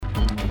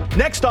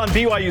Next on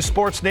BYU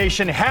Sports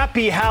Nation,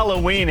 happy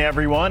Halloween,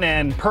 everyone.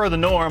 And per the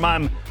norm,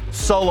 I'm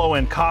solo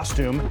in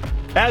costume.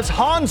 As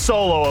Han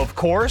Solo, of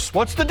course.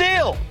 What's the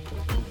deal?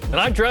 And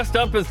I dressed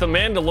up as the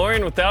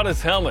Mandalorian without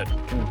his helmet.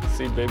 Can you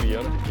see Baby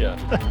Yoda? Yeah,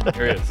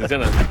 here he is. He's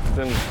in a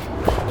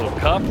little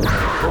cup.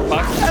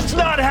 That's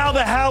not how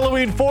the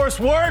Halloween Force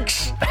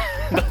works.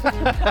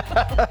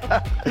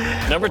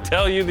 Never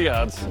tell you the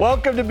odds.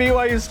 Welcome to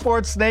BYU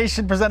Sports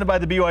Nation, presented by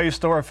the BYU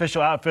Store,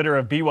 official outfitter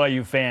of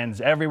BYU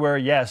fans everywhere.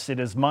 Yes, it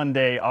is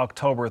Monday,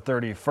 October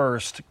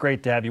 31st.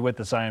 Great to have you with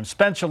us. I am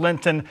Spencer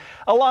Linton,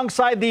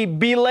 alongside the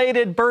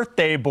belated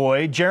birthday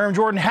boy, Jarom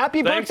Jordan.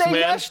 Happy birthday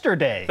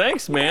yesterday.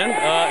 Thanks, man.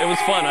 It was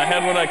fun. I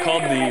had what I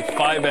called the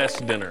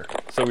 5S dinner.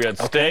 So we had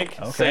steak,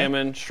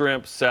 salmon,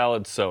 shrimp,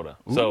 salad, soda.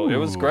 So it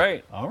was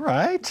great. All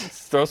right.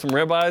 Let's throw some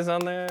ribeyes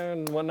on there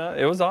and whatnot.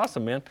 It was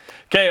awesome, man.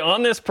 Okay,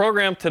 on this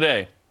program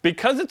today,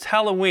 because it's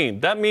Halloween,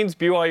 that means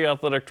BYU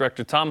Athletic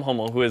Director Tom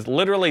Homo, who is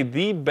literally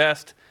the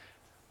best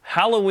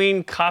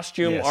Halloween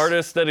costume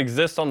artist that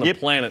exists on the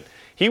planet.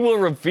 He will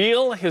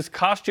reveal his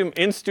costume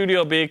in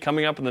Studio B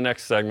coming up in the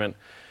next segment.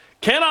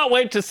 Cannot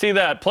wait to see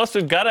that. Plus,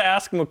 we've got to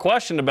ask him a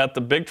question about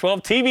the Big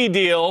 12 TV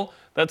deal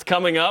that's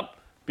coming up.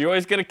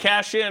 BYU's going to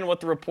cash in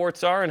what the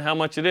reports are and how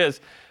much it is.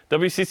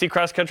 WCC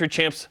cross-country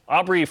champs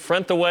Aubrey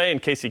Frentaway and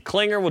Casey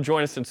Klinger will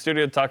join us in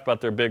studio to talk about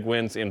their big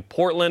wins in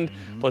Portland,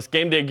 plus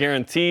game day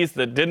guarantees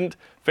that didn't,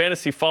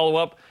 fantasy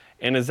follow-up,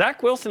 and is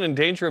Zach Wilson in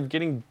danger of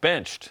getting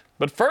benched?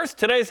 But first,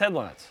 today's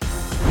headlines.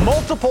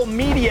 Multiple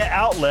media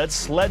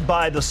outlets, led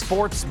by the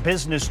Sports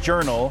Business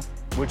Journal,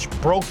 which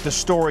broke the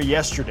story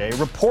yesterday,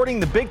 reporting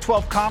the Big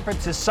 12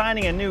 Conference is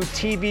signing a new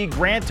TV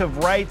grant of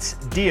rights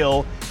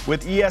deal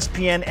with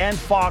ESPN and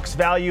Fox,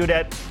 valued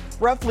at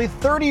roughly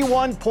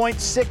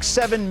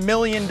 $31.67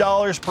 million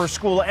per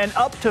school and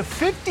up to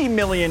 $50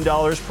 million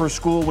per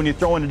school when you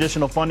throw in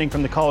additional funding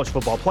from the College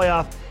Football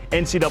Playoff,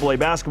 NCAA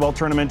basketball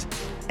tournament,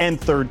 and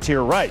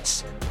third-tier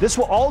rights. This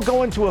will all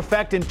go into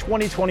effect in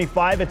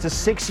 2025. It's a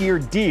 6-year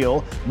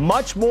deal.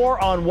 Much more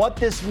on what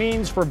this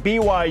means for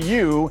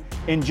BYU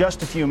in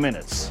just a few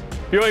minutes.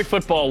 BYU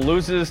football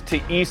loses to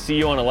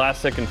ECU on a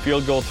last-second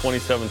field goal,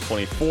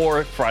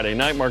 27-24, Friday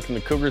night, marking the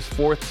Cougars'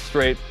 fourth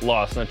straight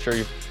loss. Not sure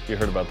you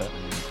heard about that.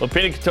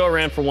 Lopini Katoa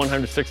ran for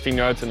 116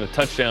 yards and a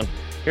touchdown.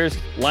 Here's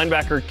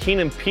linebacker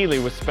Keenan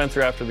Peely with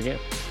Spencer after the game.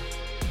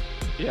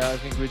 Yeah, I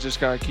think we just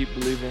got to keep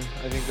believing.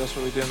 I think that's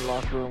what we did in the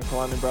locker room,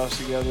 Kalani Browse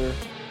together,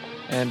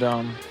 and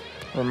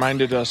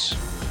reminded us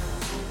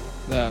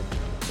that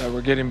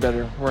we're getting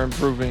better, we're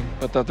improving,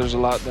 but that there's a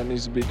lot that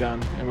needs to be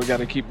done. And we got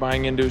to keep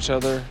buying into each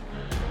other,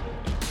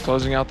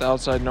 closing out the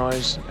outside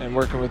noise, and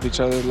working with each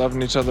other,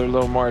 loving each other a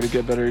little more to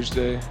get better each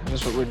day.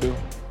 That's what we're doing.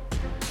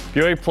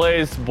 BYU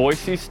plays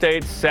Boise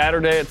State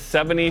Saturday at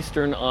 7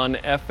 Eastern on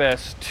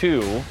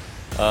FS2.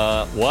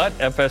 What?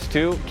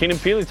 FS2? Keenan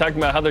Peely talking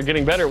about how they're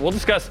getting better. We'll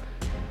discuss,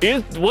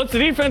 what's the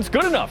defense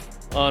good enough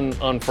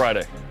on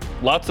Friday?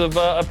 Lots of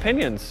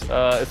opinions,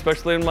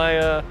 especially in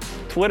my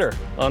Twitter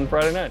on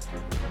Friday night.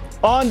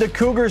 On to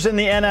Cougars in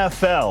the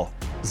NFL.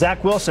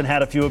 Zach Wilson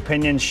had a few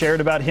opinions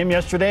shared about him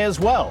yesterday as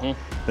well.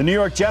 The New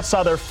York Jets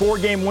saw their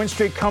 4-game win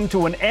streak come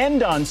to an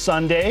end on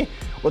Sunday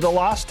with a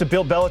loss to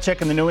Bill Belichick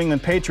and the New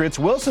England Patriots.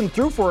 Wilson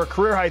threw for a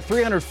career-high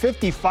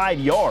 355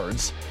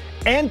 yards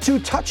and 2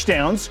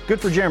 touchdowns, good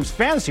for Jarom's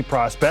fantasy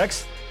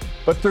prospects,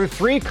 but threw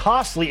 3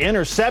 costly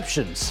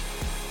interceptions.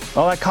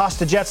 Well, that cost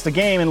the Jets the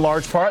game in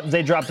large part.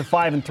 They dropped to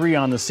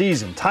 5-3 on the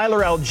season.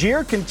 Tyler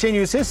Algier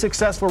continues his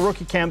successful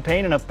rookie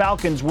campaign in a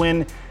Falcons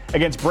win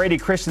against Brady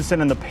Christensen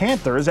and the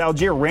Panthers.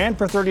 Algier ran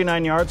for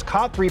 39 yards,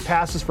 caught 3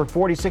 passes for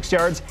 46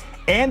 yards,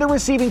 and a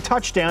receiving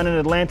touchdown in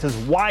Atlanta's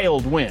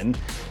wild win.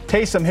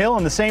 Taysom Hill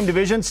in the same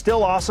division,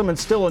 still awesome and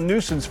still a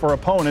nuisance for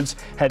opponents,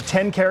 had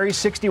 10 carries,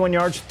 61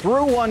 yards,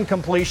 threw 1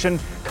 completion,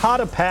 caught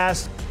a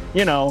pass,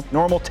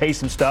 normal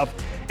Taysom stuff,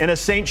 in a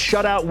Saints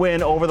shutout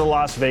win over the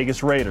Las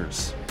Vegas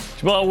Raiders.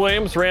 Jamal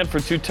Williams ran for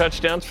 2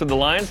 touchdowns for the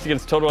Lions to get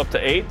his total up to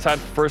 8, tied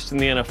for first in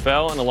the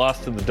NFL, and a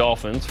loss to the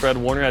Dolphins. Fred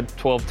Warner had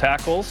 12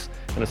 tackles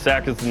and a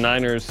sack as the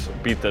Niners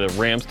beat the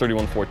Rams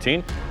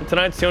 31-14. And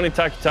tonight, Sione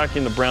Takitaki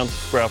and the Browns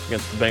square off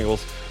against the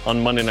Bengals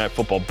on Monday Night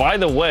Football. By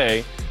the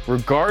way,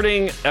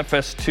 regarding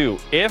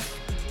FS2, if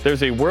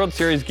there's a World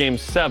Series Game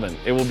 7,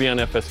 it will be on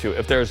FS2.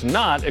 If there's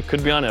not, it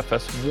could be on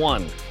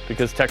FS1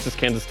 because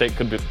Texas-Kansas State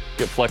could get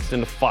flexed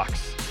into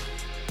Fox.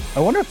 I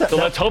wonder if that... So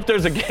let's hope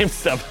there's a Game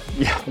 7.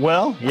 Yeah,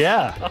 well,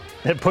 yeah.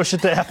 And push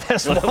it to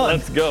FS1.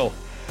 Let's go.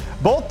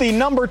 Both the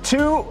number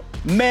 2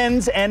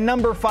 men's and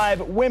number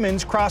 5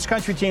 women's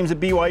cross-country teams at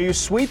BYU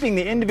sweeping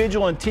the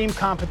individual and team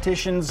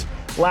competitions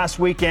last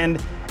weekend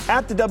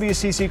at the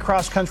WCC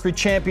Cross Country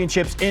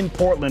Championships in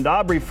Portland.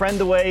 Aubrey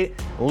Frentaway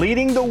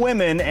leading the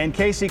women and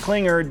Casey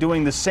Klinger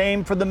doing the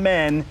same for the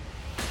men.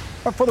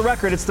 But for the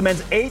record, it's the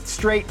men's 8th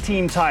straight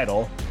team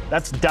title.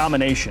 That's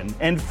domination.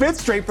 And 5th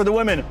straight for the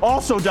women,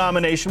 also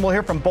domination. We'll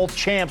hear from both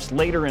champs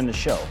later in the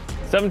show.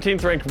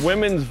 17th ranked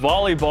women's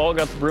volleyball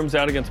got the brooms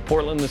out against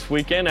Portland this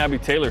weekend. Abby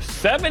Taylor,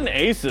 7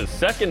 aces,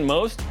 second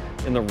most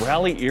in the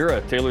rally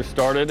era. Taylor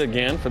started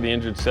again for the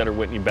injured setter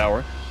Whitney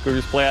Bauer.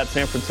 Cougars play at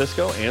San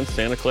Francisco and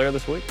Santa Clara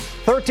this week.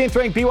 13th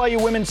ranked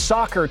BYU women's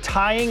soccer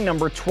tying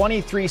number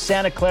 23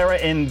 Santa Clara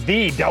in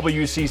the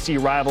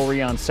WCC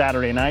rivalry on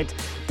Saturday night.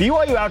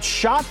 BYU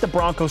outshot the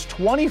Broncos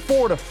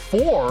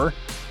 24-4,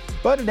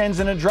 but it ends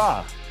in a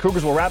draw.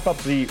 Cougars will wrap up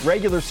the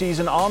regular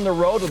season on the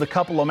road with a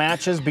couple of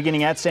matches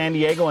beginning at San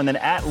Diego and then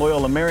at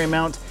Loyola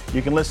Marymount.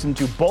 You can listen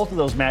to both of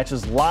those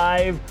matches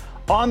live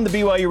on the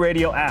BYU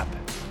Radio app.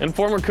 And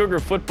former Cougar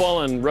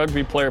football and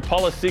rugby player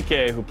Paula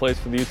Sike, who plays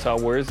for the Utah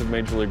Warriors of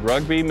Major League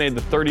Rugby, made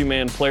the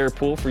 30-man player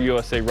pool for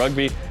USA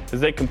Rugby as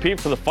they compete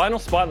for the final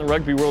spot in the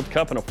Rugby World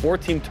Cup in a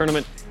 4-team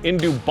tournament in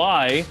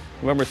Dubai,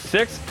 November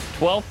 6th,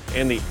 12th,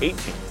 and the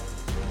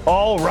 18th.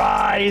 All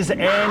rise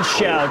and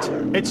shout.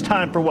 It's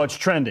time for What's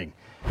Trending.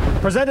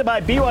 Presented by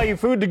BYU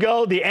Food to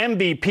Go, the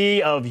MVP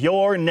of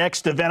your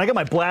next event. I got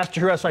my blaster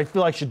here, so I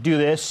feel I should do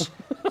this.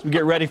 So we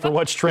get ready for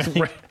What's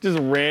Trending. Just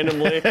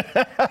randomly.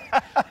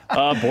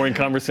 Boring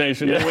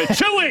conversation. Yeah. Anyway,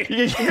 Chewy,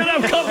 you're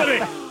going to have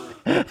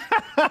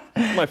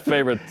company. My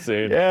favorite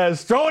scene.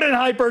 Yes, throw it in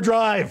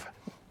hyperdrive.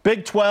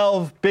 Big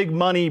 12, big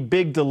money,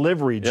 big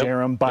delivery,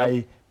 Jerem,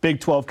 by Big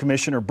 12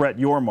 Commissioner Brett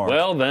Yormark.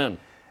 Well then.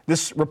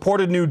 This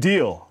reported new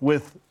deal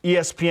with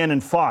ESPN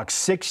and Fox,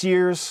 6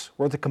 years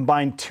worth a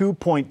combined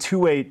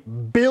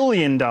 $2.28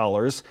 billion,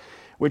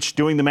 which,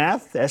 doing the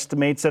math,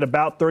 estimates at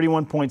about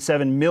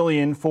 $31.7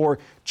 million for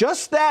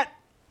just that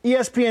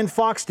ESPN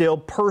Fox deal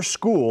per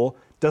school.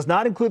 Does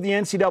not include the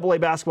NCAA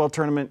basketball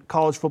tournament,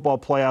 college football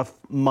playoff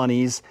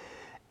monies,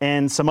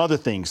 and some other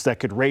things that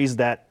could raise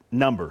that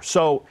number.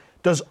 So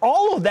does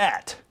all of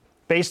that,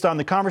 based on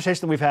the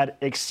conversation that we've had,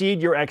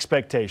 exceed your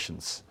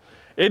expectations?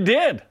 It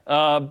did.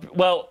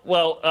 The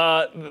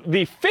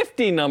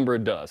 50 number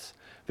does.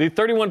 The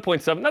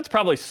 31.7, that's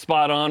probably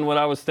spot on what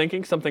I was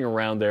thinking, something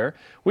around there,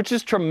 which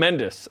is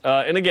tremendous.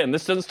 And again,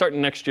 this doesn't start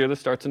next year. This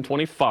starts in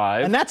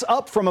 25. And that's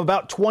up from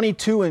about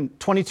 22 and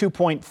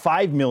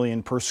 22.5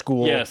 million per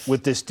school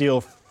with this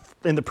deal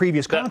in the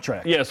previous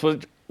contract. Yes,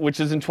 which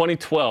is in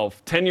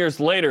 2012. 10 years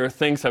later,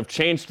 things have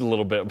changed a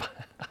little bit.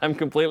 I'm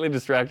completely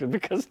distracted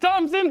because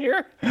Tom's in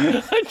here.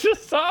 I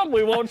just saw him.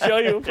 We won't show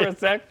you for a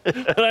sec.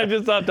 And I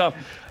just saw Tom.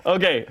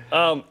 Okay,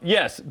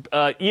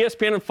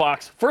 ESPN and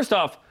Fox. First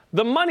off,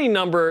 the money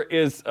number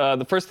is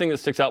the first thing that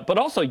sticks out. But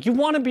also, you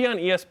want to be on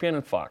ESPN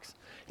and Fox.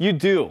 You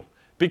do.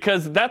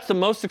 Because that's the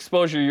most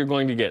exposure you're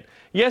going to get.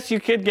 Yes, you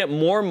could get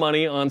more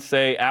money on,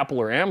 say, Apple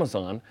or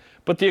Amazon,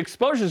 but the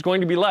exposure is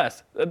going to be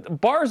less.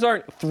 Bars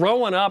aren't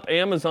throwing up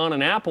Amazon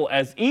and Apple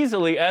as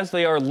easily as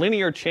they are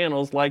linear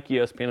channels like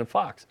ESPN and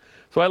Fox.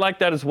 So I like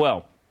that as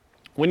well.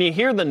 When you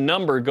hear the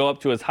number go up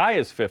to as high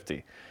as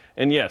 50,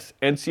 and yes,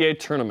 NCAA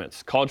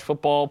tournaments, college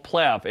football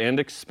playoff, and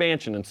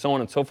expansion, and so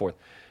on and so forth,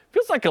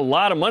 feels like a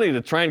lot of money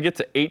to try and get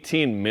to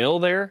 18 mil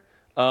there.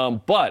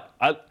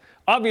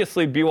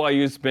 Obviously,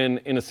 BYU's been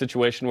in a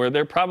situation where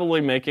they're probably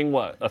making,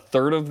 a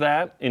third of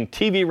that in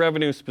TV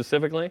revenue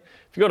specifically.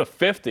 If you go to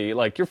 50,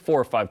 like you're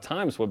 4 or 5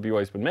 times what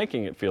BYU's been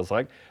making, it feels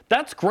like.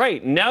 That's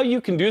great. Now you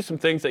can do some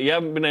things that you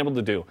haven't been able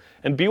to do.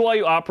 And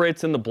BYU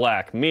operates in the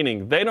black,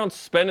 meaning they don't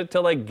spend it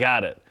till they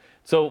got it.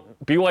 So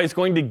BYU's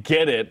going to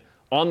get it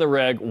on the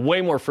reg way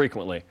more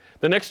frequently.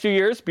 The next few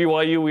years,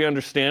 BYU, we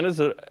understand,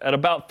 is at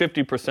about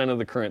 50% of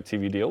the current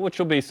TV deal, which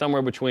will be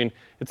somewhere between,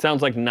 it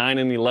sounds like, $9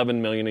 and $11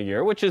 million a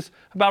year, which is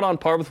about on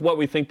par with what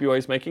we think BYU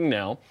is making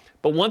now.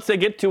 But once they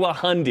get to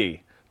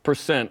 100%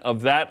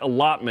 of that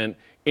allotment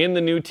in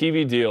the new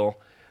TV deal,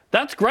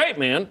 that's great,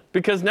 man,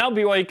 because now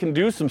BYU can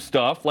do some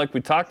stuff like we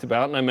talked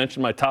about, and I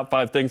mentioned my top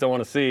 5 things I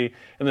want to see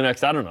in the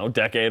next,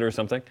 decade or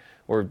something,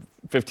 or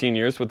 15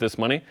 years with this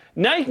money.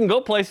 Now you can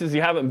go places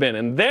you haven't been,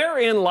 and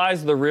therein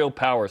lies the real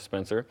power,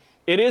 Spencer.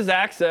 It is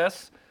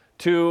access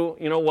to,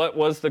 what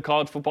was the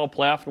college football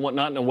playoff and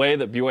whatnot in a way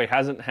that BYU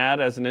hasn't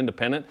had as an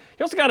independent.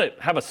 You also got to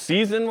have a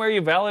season where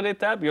you validate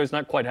that. BYU's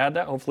not quite had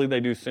that. Hopefully they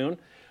do soon.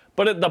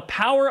 But the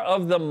power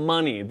of the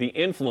money, the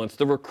influence,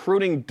 the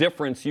recruiting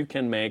difference you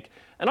can make,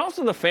 and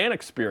also the fan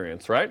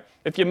experience, right?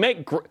 If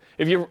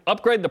you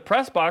upgrade the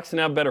press box and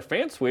have better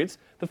fan suites,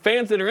 the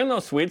fans that are in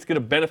those suites get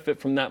a benefit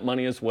from that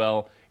money as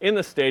well in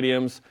the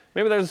stadiums.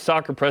 Maybe there's a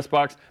soccer press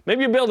box.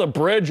 Maybe you build a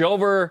bridge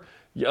over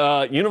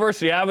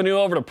University Avenue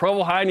over to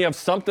Provo High and you have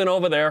something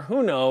over there.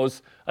 Who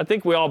knows? I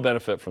think we all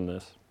benefit from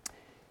this.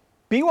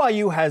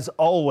 BYU has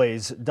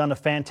always done a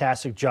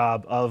fantastic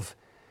job of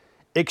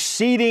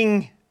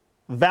exceeding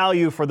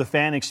value for the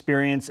fan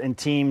experience and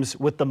teams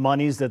with the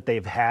monies that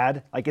they've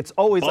had. Like, it's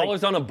always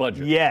on a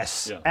budget.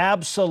 Yes,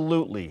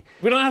 absolutely.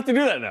 We don't have to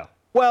do that now.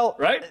 Well,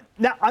 right?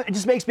 Now it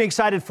just makes me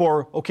excited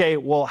for,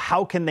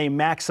 how can they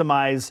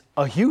maximize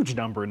a huge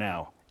number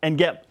now and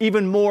get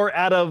even more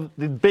out of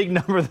the big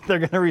number that they're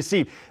going to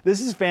receive?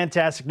 This is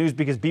fantastic news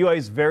because BYU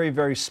is very,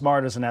 very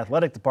smart as an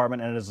athletic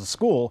department and as a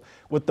school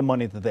with the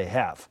money that they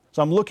have.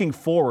 So I'm looking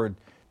forward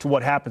to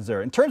what happens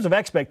there. In terms of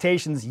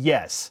expectations,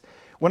 yes.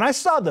 When I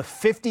saw the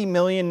 $50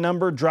 million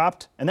number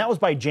dropped, and that was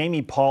by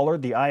Jamie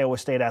Pollard, the Iowa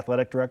State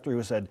athletic director,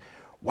 who said,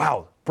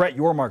 wow, Brett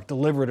Yormark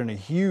delivered in a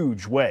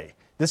huge way.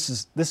 This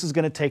is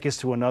going to take us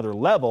to another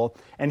level.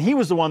 And he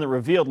was the one that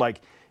revealed,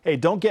 hey,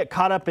 don't get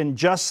caught up in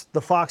just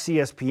the Fox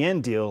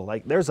ESPN deal.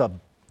 Like, there's a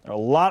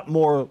lot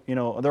more, there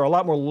are a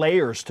lot more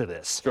layers to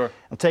this. Sure.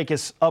 It'll take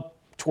us up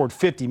toward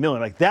 50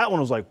 million. Like, that one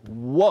was like,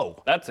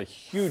 whoa. That's a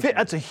huge.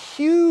 That's a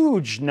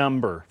huge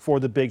number for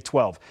the Big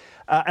 12.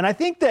 And I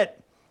think that,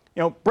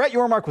 Brett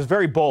Yormark was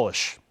very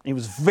bullish. He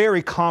was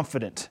very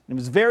confident. He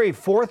was very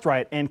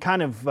forthright and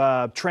kind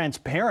of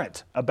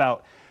transparent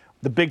about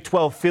the Big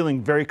 12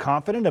 feeling very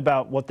confident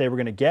about what they were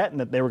going to get and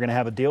that they were going to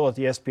have a deal with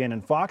ESPN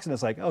and Fox. And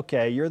it's like,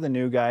 okay, you're the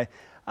new guy.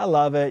 I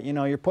love it.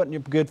 You're putting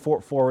your good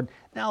foot forward.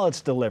 Now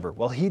let's deliver.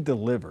 Well, he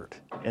delivered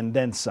and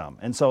then some.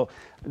 And so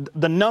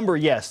the number,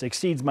 yes,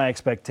 exceeds my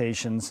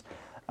expectations.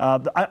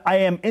 I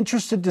am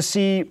interested to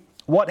see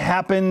what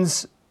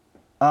happens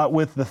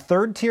with the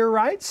third tier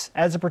rights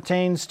as it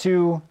pertains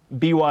to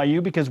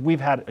BYU, because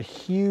we've had a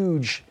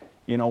huge,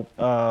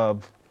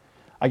 influence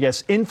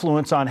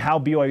on how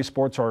BYU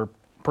sports are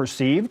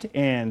perceived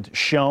and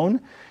shown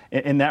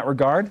in that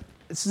regard.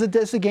 This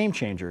is a game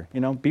changer.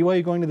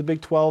 BYU going to the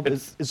Big 12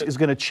 is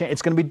going to change.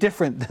 It's going to be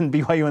different than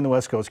BYU in the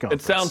West Coast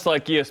Conference. It sounds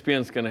like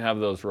ESPN's going to have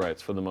those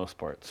rights for the most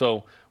part.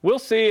 So we'll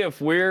see if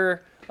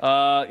we're,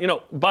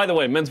 by the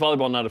way, men's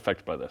volleyball not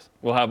affected by this.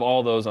 We'll have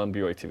all those on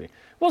BYU TV.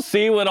 We'll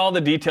see what all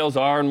the details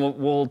are, and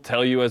we'll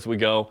tell you as we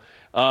go.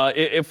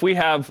 If we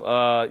have,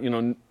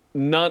 no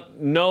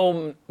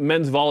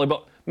men's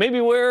volleyball,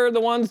 maybe we're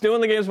the ones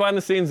doing the games behind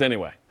the scenes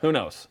anyway. Who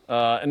knows?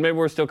 And maybe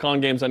we're still calling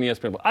games on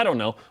ESPN. I don't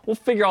know. We'll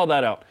figure all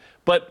that out.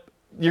 But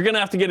you're going to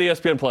have to get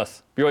ESPN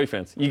Plus, BYU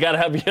fans. You got to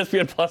have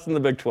ESPN Plus in the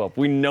Big 12.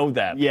 We know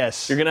that.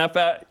 Yes. You're going to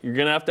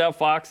have to have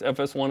Fox,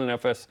 FS1, and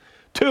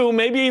FS2,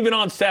 maybe even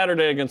on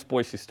Saturday against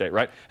Boise State,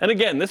 right? And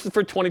again, this is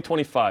for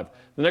 2025.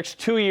 The next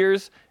 2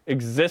 years,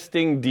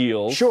 existing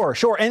deals. Sure.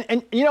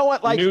 And you know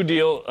what? New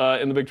deal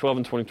in the Big 12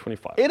 in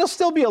 2025. It'll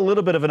still be a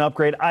little bit of an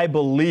upgrade, I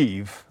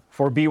believe,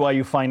 for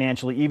BYU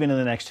financially, even in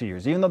the next 2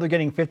 years, even though they're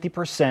getting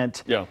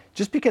 50%. Yeah.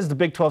 Just because the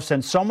Big 12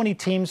 sends so many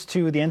teams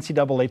to the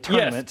NCAA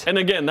tournament. Yes, and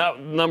again, that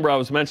number I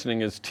was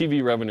mentioning is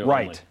TV revenue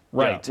only.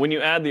 Right. Yeah. When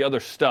you add the other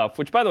stuff,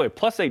 which, by the way,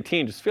 plus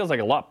 18 just feels like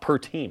a lot per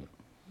team.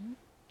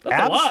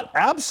 That's a lot.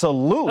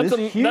 Absolutely. It's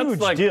a huge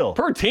like deal.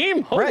 Per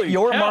team? Holy Brett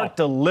Yormark cow.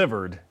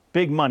 delivered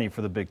big money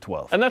for the Big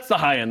 12. And that's the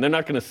high end. They're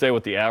not going to say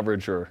what the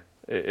average is.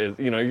 You're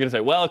going to say,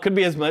 well, it could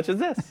be as much as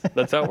this.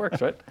 That's how it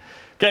works, right?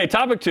 Okay,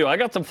 topic 2. I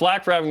got some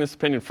flack for having this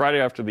opinion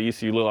Friday after the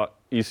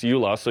ECU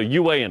loss, so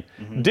you weigh in.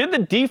 Mm-hmm. Did the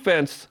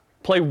defense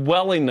play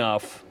well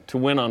enough to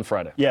win on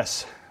Friday?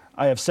 Yes.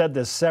 I have said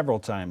this several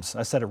times.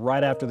 I said it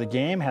right after the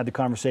game, had the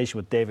conversation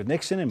with David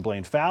Nixon and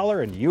Blaine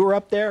Fowler, and you were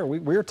up there. We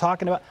were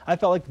talking about, I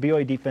felt like the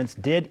BYU defense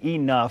did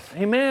enough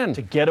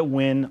to get a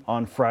win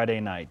on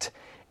Friday night.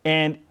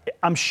 And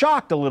I'm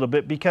shocked a little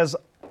bit because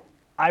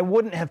I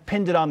wouldn't have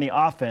pinned it on the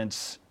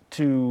offense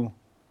to,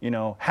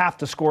 have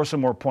to score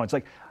some more points.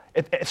 Like,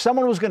 if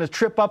someone was going to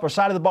trip up or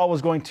side of the ball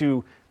was going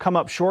to come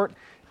up short,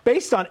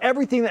 based on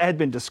everything that had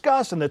been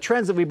discussed and the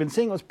trends that we've been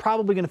seeing, it was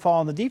probably going to fall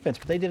on the defense.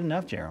 But they did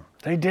enough, Jerem.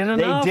 They did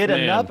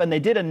enough, and they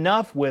did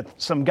enough with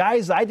some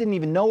guys I didn't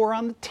even know were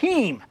on the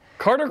team.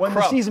 Carter when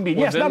Krupp. The season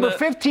began. Yes, number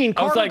 15,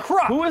 Carter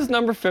Krupp. Who is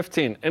number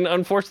 15? And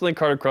unfortunately,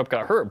 Carter Krupp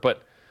got hurt,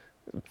 but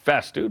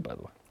fast dude, by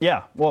the way.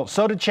 Yeah, well,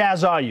 so did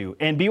Chaz Ayu.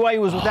 And BYU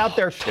was without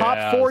their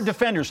top 4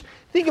 defenders.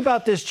 Think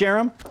about this,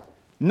 Jerem.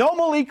 No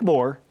Malik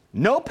Moore,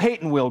 no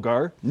Peyton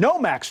Wilgar, no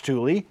Max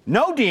Tooley,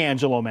 no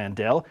D'Angelo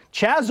Mandel.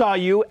 Chaz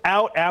Ayu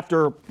out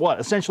after,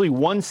 essentially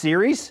one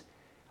series?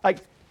 Like,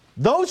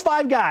 those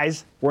 5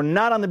 guys were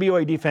not on the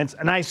BYU defense,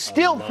 and I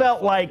still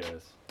felt like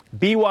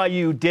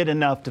BYU did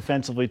enough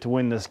defensively to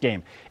win this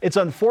game. It's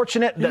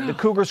unfortunate that the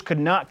Cougars could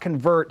not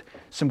convert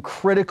some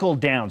critical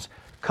downs.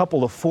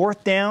 Couple of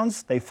 4th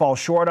downs they fall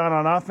short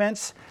on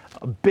offense.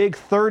 A big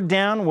 3rd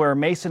down where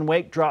Mason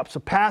Wake drops a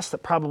pass that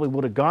probably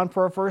would have gone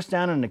for a 1st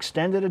down and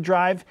extended a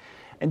drive.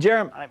 And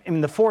Jerem,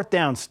 the 4th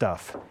down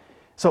stuff.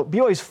 So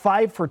BYU's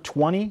 5 for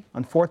 20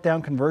 on 4th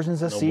down conversions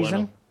this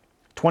season,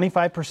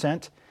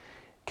 25%.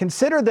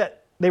 Consider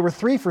that they were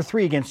 3 for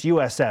 3 against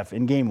USF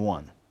in game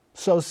 1.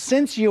 So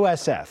since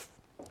USF,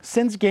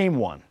 since game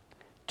 1,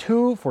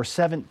 2 for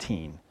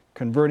 17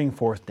 converting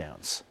 4th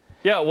downs.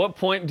 Yeah, at what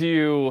point do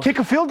you kick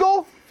a field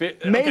goal?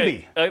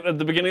 Maybe. Okay. At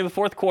the beginning of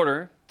the 4th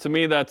quarter, to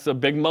me, that's a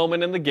big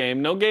moment in the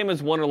game. No game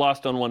is won or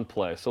lost on one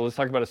play. So let's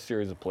talk about a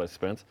series of plays,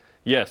 Spence.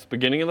 Yes,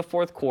 beginning of the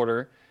 4th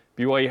quarter,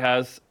 BYU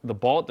has the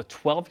ball at the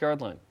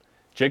 12-yard line.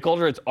 Jake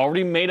Older has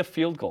already made a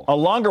field goal. A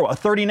longer one, a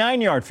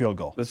 39-yard field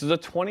goal. This is a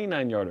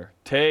 29-yarder.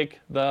 Take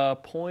the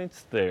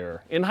points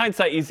there. In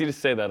hindsight, easy to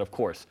say that, of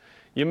course.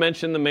 You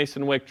mentioned the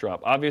Mason Wake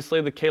drop.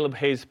 Obviously, the Caleb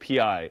Hayes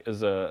PI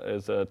is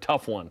a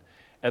tough one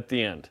at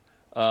the end.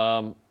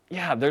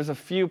 There's a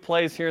few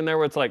plays here and there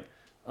where it's like,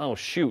 oh,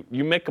 shoot,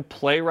 you make a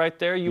play right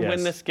there, you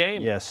win this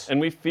game. Yes. And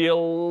we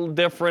feel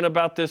different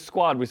about this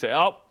squad. We say,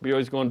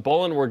 BYU's going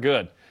bowling, we're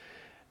good.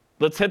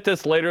 Let's hit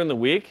this later in the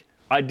week.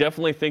 I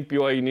definitely think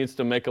BYU needs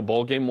to make a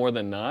bowl game more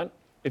than not.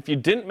 If you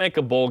didn't make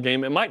a bowl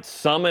game, it might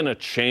summon a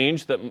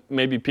change that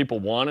maybe people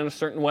want in a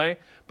certain way,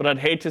 but I'd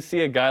hate to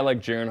see a guy like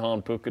Jaren Hall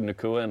and Puka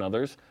Nacua and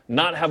others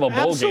not have a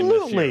bowl game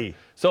this year.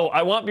 So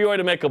I want BYU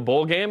to make a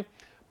bowl game.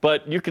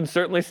 but you can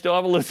certainly still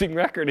have a losing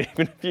record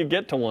even if you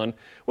get to one,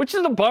 which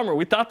is a bummer.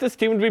 We thought this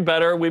team would be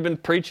better. We've been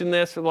preaching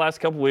this for the last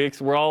couple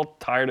weeks. We're all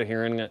tired of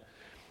hearing it.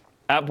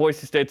 At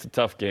Boise State's a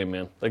tough game,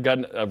 man. They've got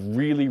a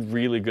really,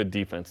 really good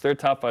defense. They're a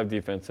top 5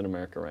 defense in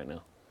America right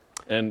now,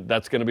 and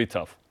that's going to be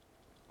tough.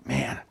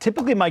 Man,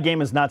 typically my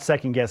game is not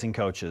second-guessing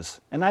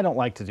coaches, and I don't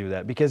like to do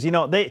that because,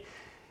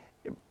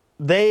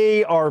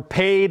 they are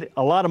paid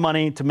a lot of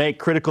money to make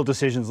critical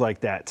decisions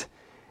like that.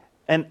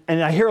 And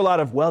I hear a lot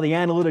of, the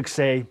analytics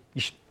say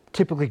you should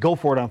typically go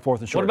for it on 4th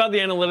and short. What about the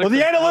analytics? Well, the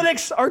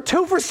analytics are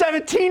 2 for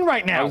 17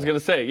 right now. I was going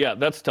to say, yeah,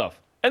 that's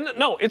tough. And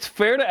no, it's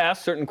fair to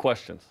ask certain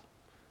questions.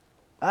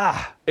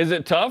 Is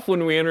it tough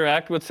when we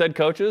interact with said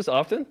coaches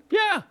often?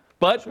 Yeah,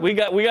 but we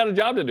got a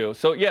job to do.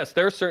 So, yes,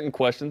 there are certain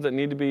questions that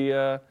need to be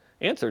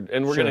answered,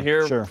 and we're going to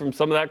hear from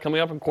some of that coming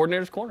up in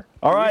Coordinator's Corner.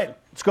 All right,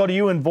 let's go to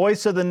you in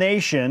Voice of the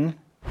Nation.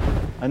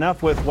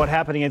 Enough with what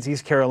happened against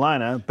East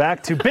Carolina.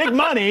 Back to big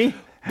money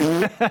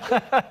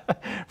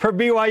for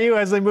BYU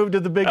as they move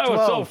to the Big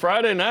 12. So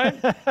Friday night.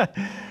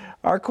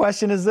 Our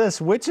question is this: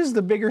 which is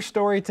the bigger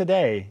story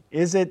today?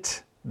 Is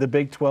it the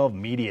Big 12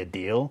 media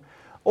deal?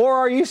 Or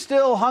are you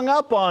still hung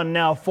up on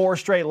now 4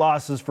 straight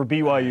losses for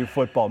BYU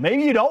football?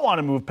 Maybe you don't want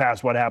to move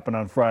past what happened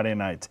on Friday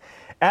night.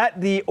 At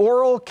the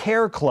Oral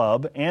Care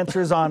Club,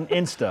 answers on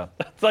Insta.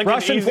 Like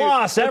brush and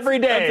floss every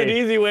day. That's an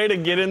easy way to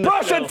get in the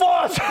Brush and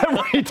floss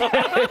every day.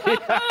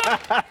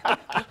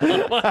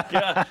 Oh, my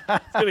God.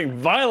 It's getting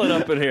violent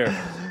up in here.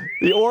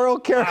 The Oral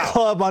Care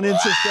Club on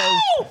Insta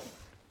says,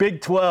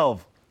 Big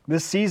 12,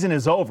 this season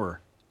is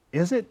over.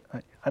 Is it?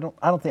 I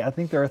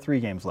think there are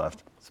 3 games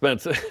left.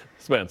 Spence.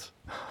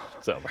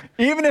 It's over.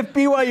 Even if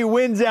BYU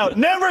wins out,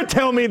 never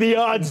tell me the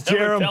odds, Jerem.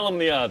 Never tell them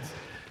the odds.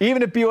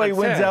 Even if BYU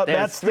wins out,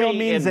 that still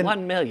means an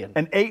 1 million.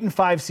 An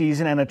 8-5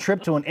 season and a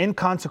trip to an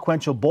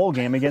inconsequential bowl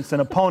game against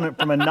an opponent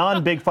from a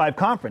non-Big 5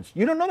 conference.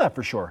 You don't know that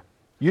for sure.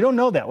 You don't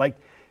know that. Like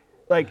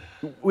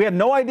we had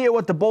no idea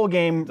what the bowl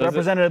game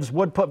representatives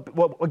would put,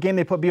 what game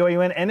they put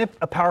BYU in, and if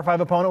a Power 5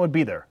 opponent would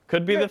be there.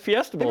 Could be the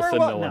Fiesta Bowl, said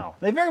no one. No,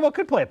 they very well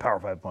could play a Power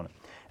 5 opponent.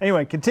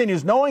 Anyway,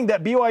 continues, knowing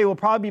that BYU will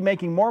probably be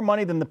making more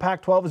money than the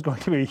Pac-12 is going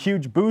to be a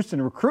huge boost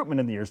in recruitment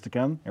in the years to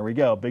come. Here we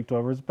go, Big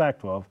 12 versus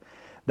Pac-12.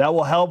 That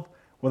will help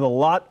with a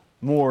lot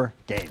more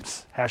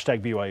games.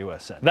 Hashtag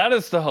BYUSN. That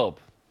is the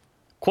hope.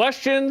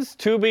 Questions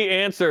to be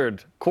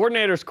answered.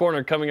 Coordinator's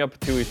Corner coming up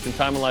at 2 Eastern.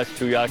 Time and Life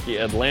Tuyaki.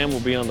 Ed Lamb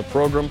will be on the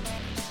program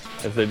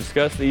as they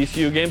discuss the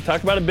ECU game.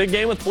 Talk about a big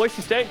game with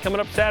Boise State coming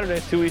up Saturday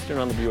at 2 Eastern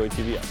on the BYU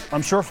TV app.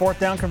 I'm sure 4th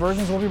down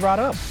conversions will be brought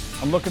up.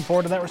 I'm looking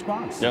forward to that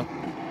response. Yeah.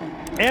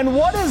 And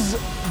what is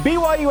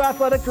BYU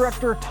Athletic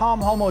Director Tom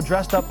Homo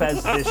dressed up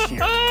as this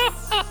year?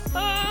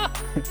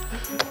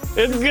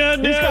 It's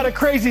good, dude. He's got a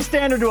crazy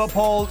standard to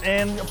uphold,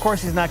 and of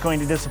course he's not going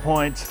to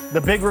disappoint. The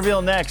big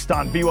reveal next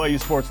on BYU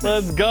Sports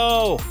Nation. Let's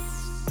go.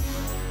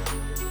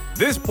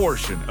 This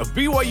portion of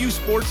BYU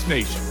Sports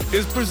Nation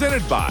is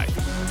presented by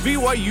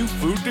BYU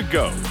Food to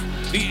Go,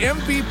 the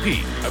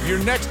MVP of your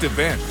next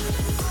event.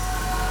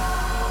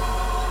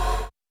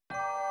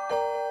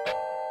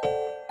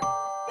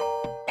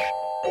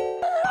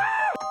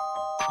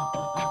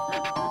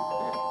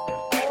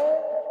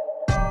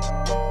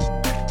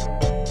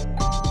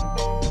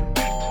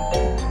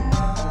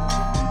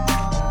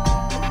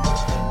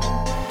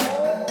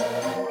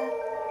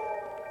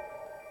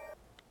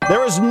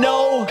 There is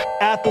no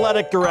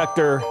athletic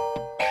director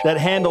that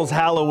handles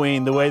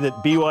Halloween the way that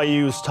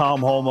BYU's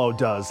Tom Homo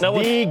does.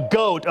 The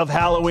GOAT of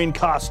Halloween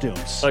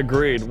costumes.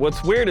 Agreed.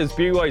 What's weird is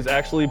BYU's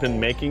actually been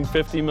making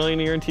 $50 million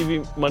a year in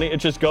TV money.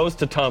 It just goes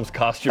to Tom's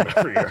costume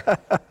every year.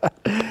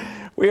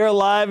 We are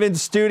live in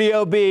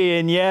Studio B,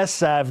 and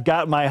yes, I've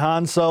got my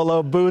Han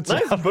Solo boots.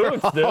 Nice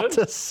boots, dude.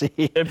 To see.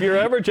 If you're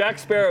ever Jack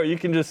Sparrow, you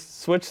can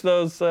just switch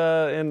those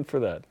in for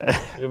that.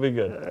 It'll be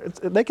good.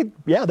 They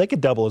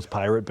could double as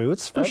pirate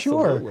boots for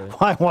Absolutely.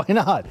 sure. Why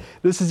not?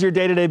 This is your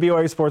day-to-day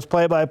BYU Sports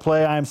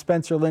play-by-play. I'm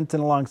Spencer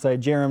Linton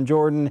alongside Jerem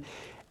Jordan.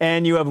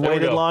 And you have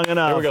waited long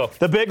enough. Here we go.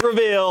 The big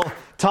reveal.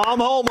 Tom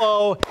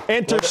Homo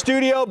enters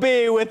Studio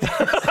B with his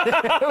new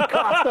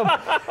costume.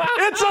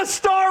 It's a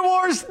Star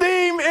Wars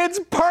theme. It's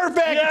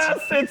perfect.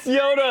 Yes, it's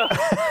Yoda.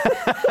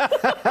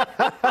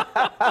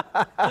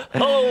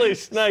 Holy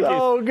shnikes.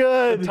 So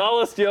good. The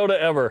tallest Yoda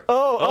ever.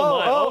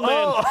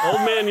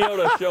 Old man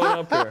Yoda showing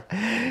up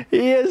here.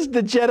 He is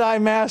the Jedi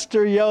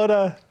Master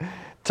Yoda.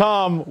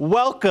 Tom,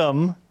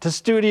 welcome to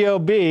Studio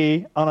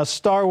B on a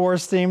Star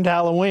Wars themed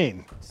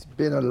Halloween. It's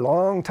been a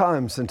long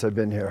time since I've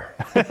been here.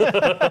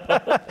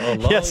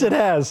 Yes, it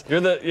has.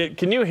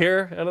 Can you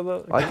hear out of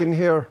the? I can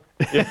hear.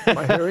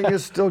 My hearing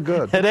is still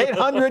good. At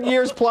 800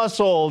 years plus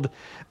old,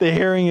 the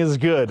hearing is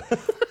good.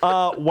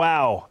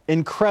 Wow.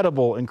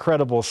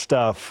 Incredible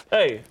stuff.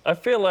 Hey, I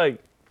feel like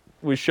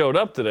we showed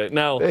up today.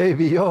 Now,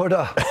 Baby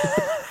Yoda.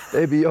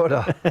 Baby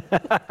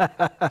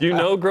Yoda. do you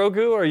know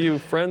Grogu? Are you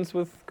friends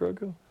with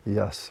Grogu?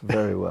 Yes,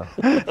 very well.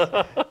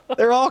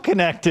 They're all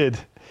connected.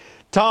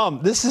 Tom,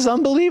 this is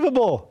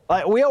unbelievable.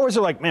 We always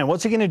are like, man,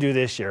 what's he going to do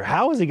this year?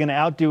 How is he going to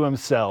outdo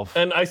himself?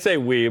 And I say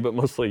we, but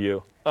mostly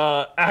you.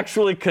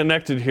 Actually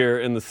connected here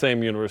in the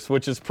same universe,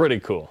 which is pretty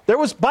cool. There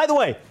was, by the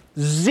way,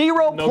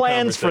 zero No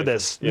plans for conversation.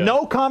 this. Yeah.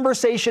 No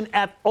conversation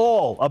at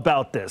all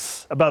about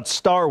this, about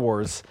Star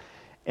Wars.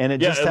 And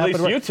it Yeah, just at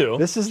happened. least you two.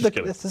 This is Just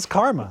kidding. this is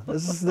karma.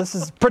 This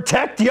is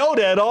protect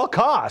Yoda at all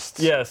costs.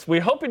 Yes, we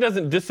hope he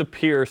doesn't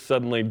disappear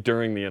suddenly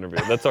during the interview.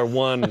 That's our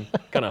one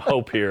kind of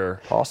hope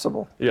here.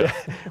 Possible. Yeah.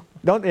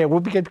 We'll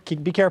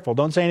be careful.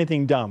 Don't say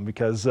anything dumb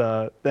because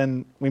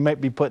then we might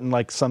be put in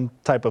like some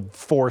type of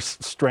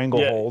forced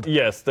stranglehold.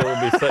 Yes, there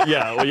will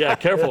be.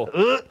 Careful.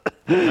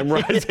 I'm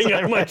rising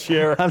out of my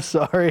chair. I'm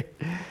sorry.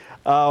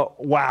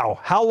 Wow.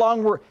 How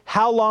long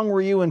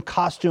were you in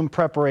costume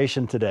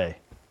preparation today?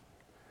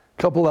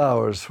 Couple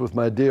hours with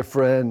my dear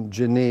friend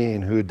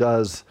Janine, who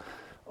does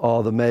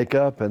all the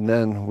makeup, and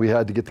then we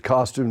had to get the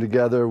costume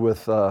together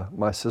with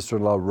my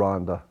sister-in-law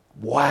Rhonda.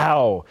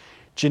 Wow.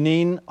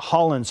 Janine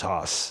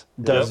Hollandshaus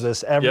does Yep.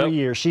 this every Yep.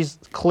 year. She's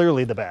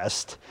clearly the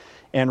best.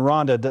 And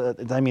Rhonda,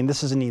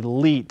 this is an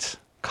elite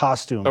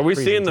costume. Are we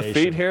seeing the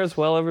presentation. feet here as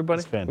well, everybody?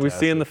 It's Are we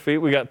seeing the feet?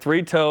 We got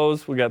 3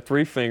 toes. We got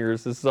 3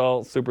 fingers. This is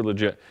all super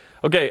legit.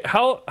 Okay,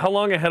 how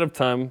long ahead of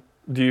time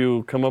do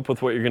you come up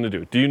with what you're going to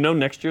do? Do you know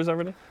next year's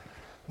already?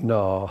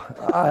 No,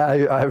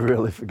 I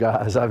really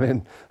forgot. I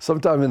mean,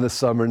 sometime in the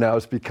summer now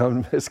it's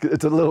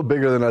a little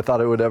bigger than I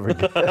thought it would ever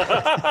get.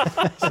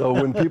 So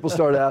when people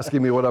start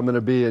asking me what I'm going to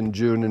be in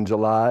June and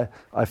July,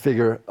 I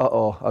figure,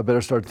 I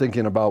better start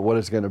thinking about what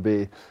it's going to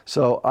be.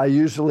 So I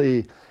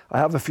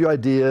have a few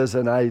ideas,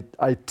 and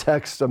I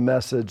text a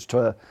message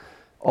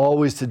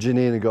always to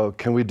Janine and go,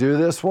 can we do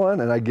this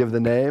one? And I give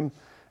the name.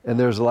 And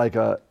there's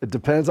it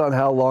depends on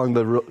how long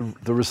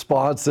the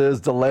response is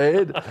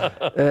delayed.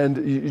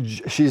 And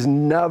she's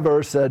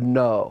never said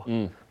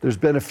no. There's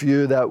been a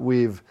few that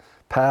we've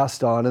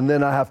passed on. And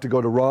then I have to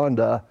go to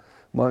Rhonda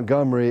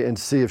Montgomery and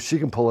see if she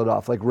can pull it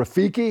off. Like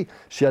Rafiki,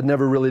 she had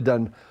never really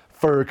done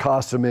fur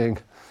costuming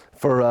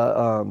for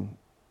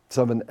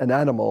an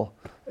animal.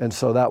 And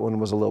so that one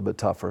was a little bit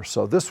tougher.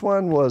 So this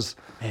one was,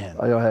 hey,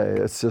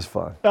 it's just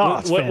fun. Oh,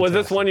 it's Was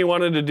this fantastic. one you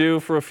wanted to do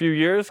for a few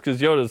years?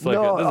 Because Yoda's like,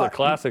 No, this is a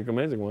classic,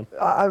 amazing one.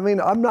 I mean,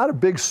 I'm not a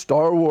big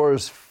Star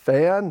Wars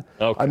fan.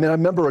 Okay. I mean, I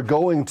remember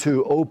going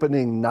to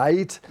opening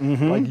night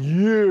like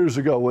years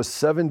ago. It was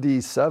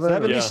 77.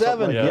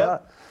 77, Yeah.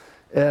 yep.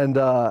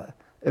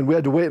 And we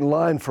had to wait in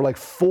line for like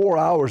 4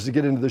 hours to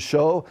get into the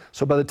show.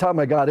 So by the time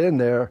I got in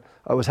there,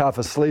 I was half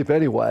asleep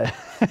anyway.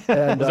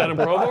 And, Was that in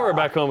Provo or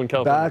back home in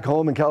California? back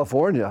home in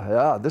California,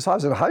 yeah. I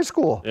was in high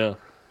school. Yeah.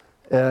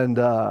 And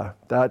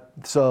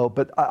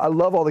but I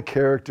love all the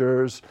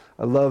characters.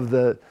 I love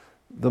the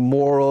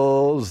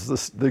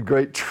morals, the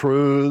great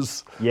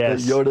truths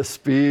Yes. that Yoda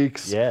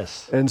speaks.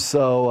 Yes. And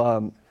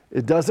so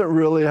it doesn't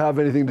really have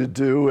anything to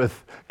do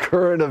with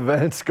current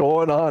events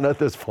going on at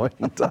this point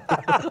in time.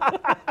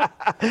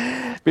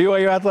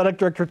 BYU Athletic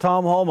Director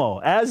Tom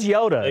Holmoe, as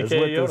Yoda, is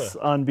AKA with Yoda. us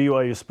on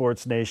BYU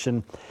Sports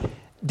Nation.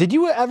 Did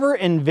you ever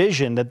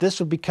envision that this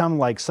would become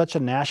like such a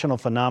national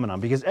phenomenon?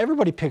 Because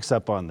everybody picks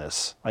up on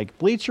this. Like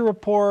Bleacher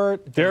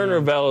Report. Darren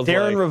Ravel is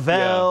Darren like-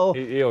 Ravel.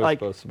 yeah, he always like,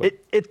 posts about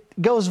it.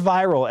 it goes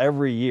viral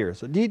every year.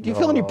 So do you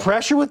feel any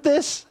pressure with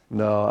this?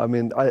 No, I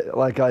mean,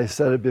 like I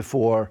said it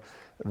before,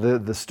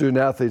 the student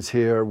athletes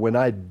here, when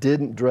I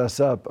didn't dress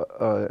up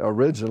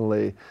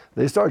originally,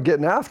 they started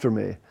getting after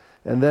me.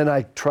 And then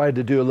I tried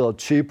to do a little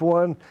cheap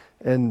one,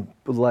 and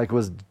like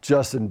was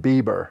Justin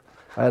Bieber.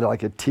 I had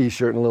like a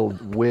T-shirt and a little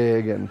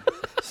wig and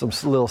some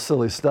little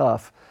silly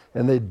stuff,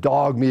 and they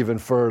dogged me even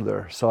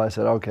further. So I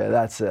said, okay,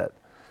 that's it.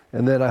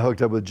 And then I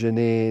hooked up with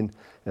Janine,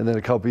 and then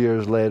a couple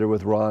years later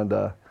with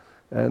Rhonda,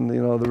 and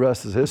the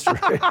rest is history.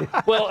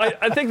 Well,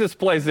 I think this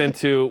plays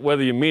into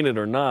whether you mean it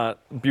or not,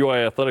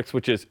 BYU athletics,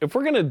 which is if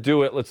we're going to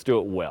do it, let's do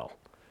it well.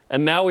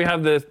 And now we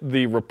have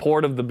the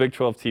report of the Big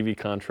 12 TV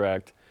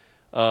contract,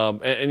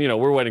 and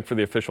we're waiting for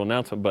the official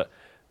announcement, but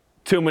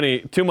too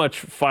much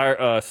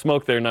fire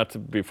smoke there not to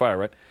be fire,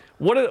 right?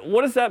 What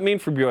does that mean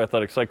for BYU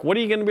athletics? Like, what are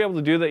you going to be able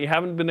to do that you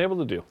haven't been able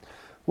to do?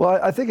 Well,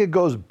 I think it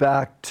goes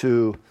back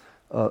to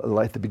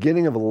like the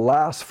beginning of the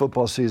last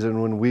football season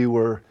when we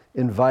were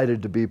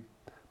invited to be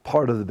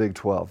part of the Big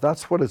 12.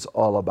 That's what it's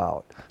all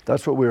about.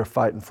 That's what we were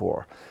fighting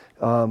for.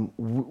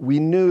 We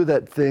knew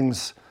that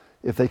things,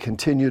 if they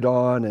continued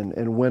on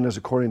and went as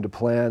according to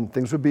plan,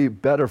 things would be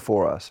better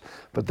for us.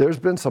 But there's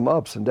been some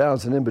ups and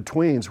downs and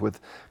in-betweens with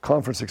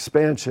conference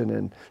expansion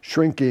and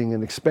shrinking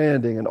and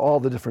expanding and all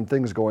the different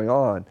things going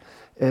on.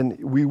 And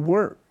we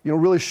weren't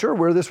really sure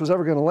where this was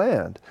ever going to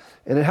land.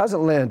 And it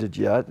hasn't landed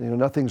yet.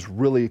 Nothing's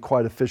really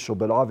quite official,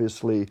 but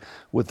obviously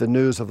with the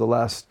news of the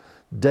last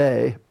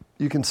day,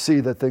 you can see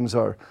that things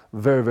are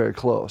very, very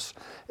close.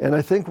 And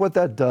I think what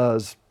that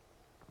does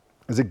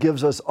is it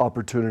gives us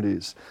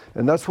opportunities.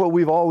 And that's what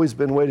we've always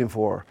been waiting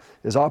for,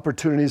 is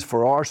opportunities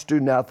for our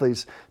student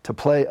athletes to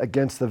play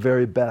against the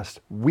very best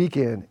week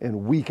in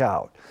and week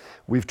out.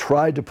 We've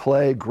tried to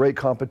play great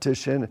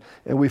competition,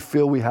 and we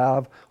feel we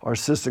have. Our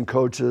assistant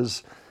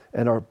coaches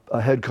and our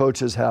head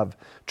coaches have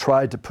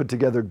tried to put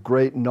together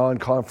great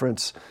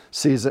non-conference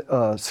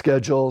season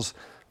schedules.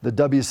 The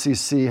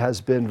WCC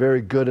has been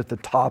very good at the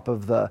top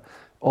of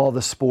all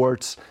the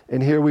sports,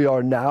 and here we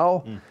are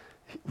now,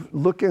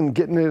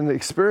 getting an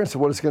experience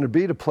of what it's going to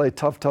be to play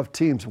tough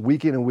teams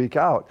week in and week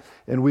out.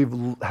 And we've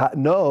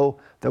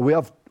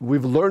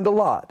learned a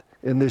lot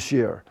in this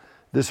year.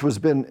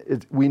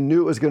 We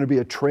knew it was going to be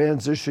a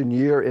transition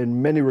year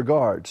in many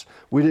regards.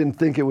 We didn't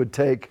think it would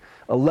take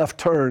a left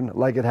turn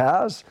like it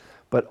has,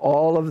 but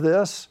all of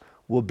this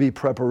will be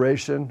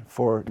preparation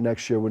for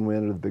next year when we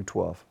enter the Big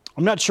 12.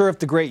 I'm not sure if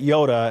the great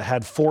Yoda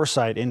had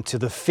foresight into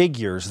the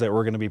figures that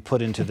were going to be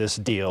put into this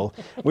deal.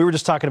 We were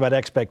just talking about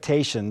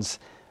expectations.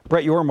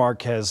 Brett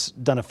Yormark has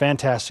done a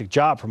fantastic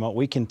job from what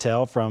we can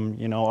tell from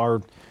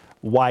our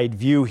wide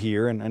view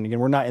here. And again,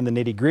 we're not in the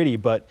nitty-gritty,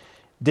 but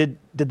did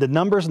the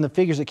numbers and the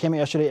figures that came out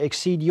yesterday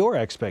exceed your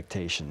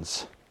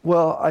expectations?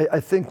 Well, I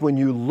think when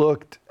you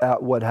looked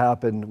at what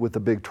happened with the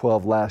Big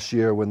 12 last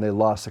year when they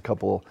lost a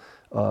couple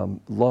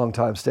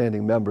long-time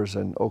standing members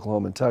in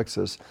Oklahoma and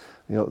Texas,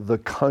 the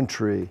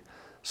country,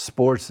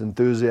 sports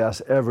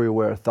enthusiasts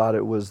everywhere thought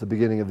it was the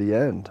beginning of the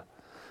end.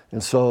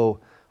 And so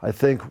I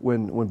think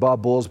when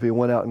Bob Bowlesby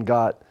went out and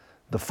got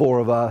the four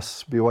of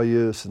us,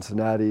 BYU,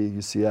 Cincinnati,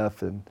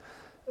 UCF,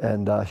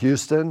 and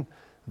Houston,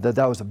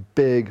 that was a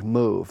big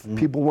move. Mm-hmm.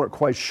 People weren't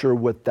quite sure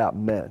what that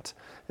meant.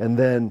 And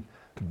then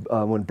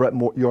when Brett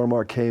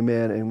Yormark came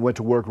in and went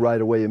to work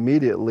right away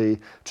immediately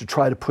to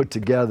try to put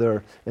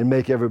together and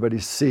make everybody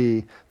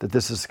see that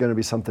this is going to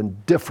be something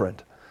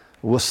different.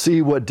 We'll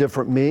see what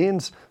different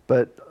means,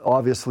 but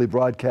obviously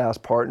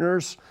broadcast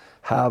partners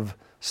have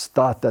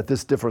thought that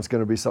this difference is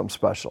going to be something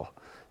special.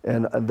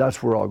 And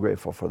that's we're all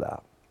grateful for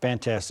that.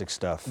 Fantastic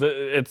stuff.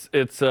 It's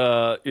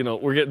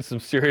we're getting some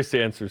serious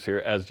answers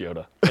here as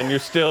Yoda, and you're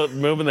still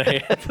moving the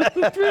hands.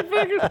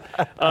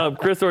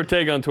 Chris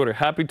Ortega on Twitter,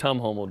 happy Tom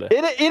Homo Day.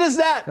 It is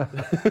that.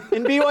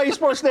 In BYU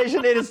Sports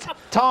Nation, it is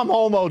Tom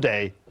Homo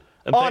Day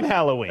on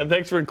Halloween. And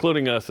thanks for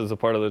including us as a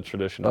part of the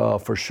tradition. Oh,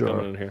 for sure.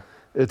 Coming in here.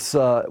 It's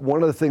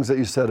one of the things that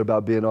you said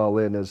about being all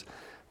in is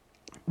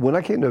when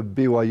I came to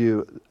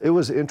BYU, it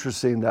was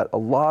interesting that a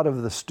lot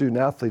of the student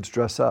athletes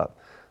dress up.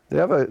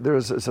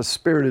 It's a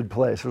spirited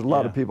place. There's a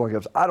lot of people on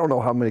campus. I don't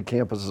know how many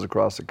campuses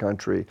across the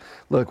country.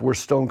 Look, we're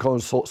stone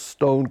cold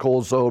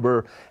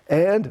sober,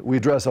 and we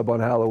dress up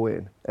on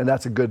Halloween, and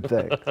that's a good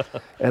thing.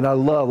 And I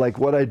love,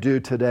 what I do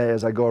today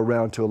as I go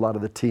around to a lot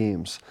of the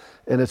teams.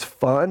 And it's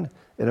fun,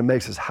 and it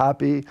makes us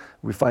happy.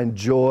 We find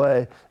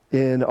joy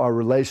in our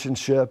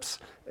relationships,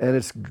 and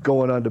it's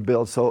going on to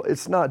build. So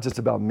it's not just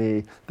about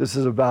me. This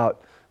is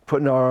about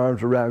putting our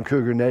arms around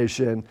Cougar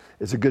Nation.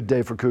 It's a good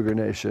day for Cougar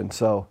Nation.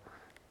 So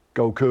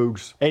go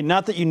Cougs. Hey,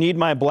 not that you need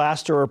my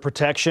blaster or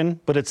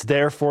protection, but it's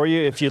there for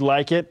you if you'd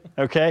like it,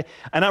 okay?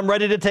 And I'm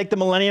ready to take the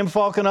Millennium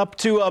Falcon up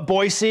to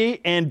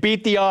Boise and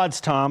beat the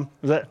odds, Tom.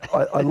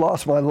 I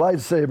lost my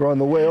lightsaber on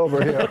the way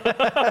over here,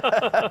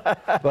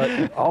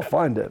 but I'll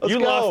find it. You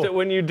lost it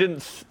when you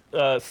didn't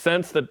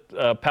sense that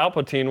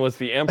Palpatine was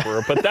the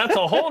Emperor, but that's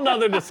a whole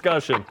nother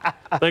discussion.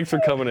 Thanks for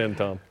coming in,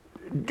 Tom.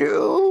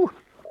 Do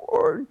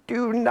or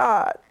do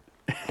not.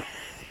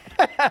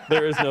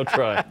 There is no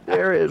try.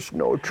 There is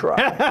no try.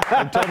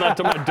 I told that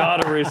to my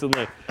daughter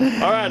recently.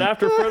 All right,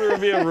 after further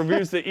review,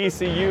 reviews the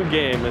ECU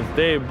game as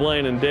Dave,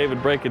 Blaine, and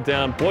David break it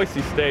down.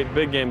 Boise State,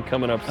 big game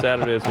coming up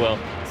Saturday as well.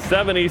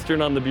 7 Eastern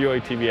on the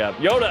BYU TV app.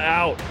 Yoda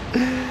out.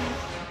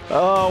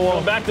 Oh, well.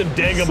 Go back to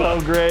Dagobah.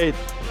 So great.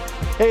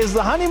 Hey, is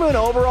the honeymoon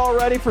over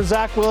already for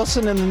Zach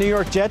Wilson and the New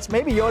York Jets?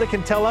 Maybe Yoda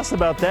can tell us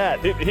about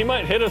that. He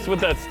might hit us with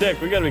that stick.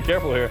 We got to be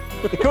careful here.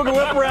 The Cougar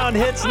Whip Around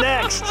hits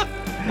next.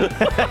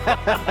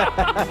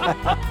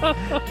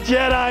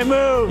 Jedi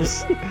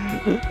moves.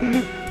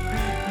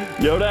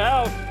 Yoda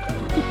out.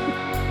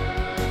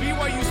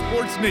 BYU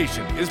Sports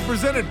Nation is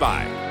presented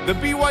by the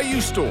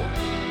BYU Store,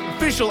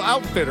 official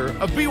outfitter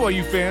of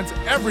BYU fans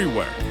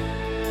everywhere.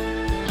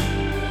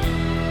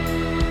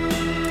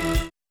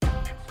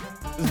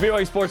 This is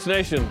BYU Sports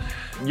Nation,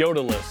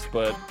 Yoda-less,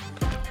 but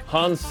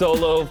Han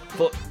Solo.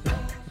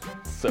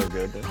 So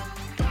good, dude.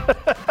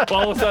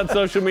 Follow us on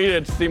social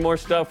media to see more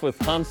stuff with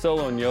Han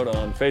Solo and Yoda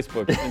on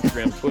Facebook,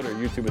 Instagram, Twitter,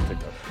 YouTube, and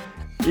TikTok.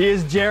 He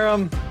is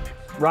Jerem,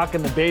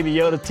 rocking the Baby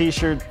Yoda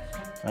t-shirt.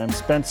 I'm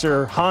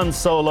Spencer Han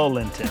Solo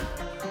Linton.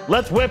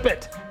 Let's whip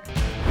it!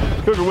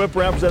 Cougar Whip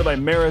Around presented by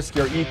Maersk,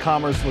 your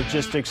e-commerce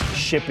logistics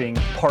shipping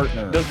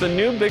partner. Does the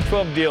new Big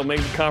 12 deal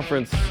make the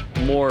conference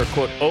more,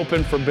 quote,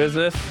 open for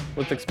business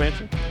with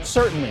expansion?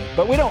 Certainly,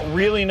 but we don't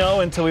really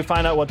know until we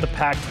find out what the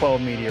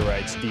Pac-12 media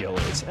rights deal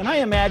is. And I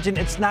imagine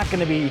it's not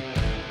going to be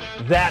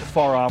that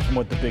far off from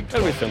what the Big 12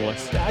 It'll be similar.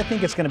 is. I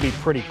think it's going to be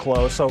pretty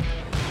close. So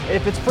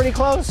if it's pretty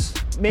close,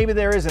 maybe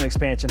there is an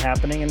expansion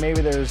happening, and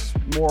maybe there's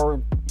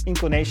more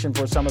inclination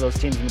for some of those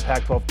teams in the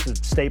Pac-12 to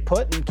stay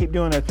put and keep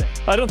doing their thing.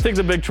 I don't think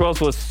the Big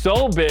 12 was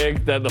so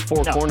big that the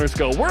four corners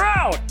go, we're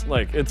out!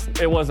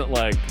 It wasn't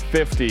like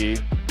 50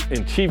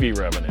 in TV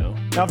revenue.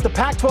 Now, if the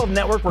Pac-12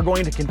 network were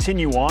going to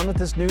continue on with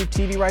this new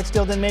TV rights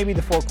deal, then maybe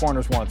the four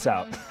corners wants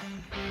out.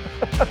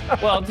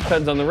 Well, it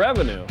depends on the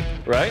revenue.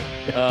 right?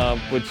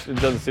 Which it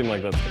doesn't seem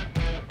like that's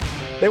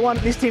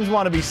good. These teams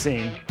want to be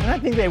seen, and I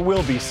think they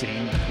will be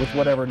seen with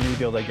whatever new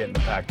deal they get in the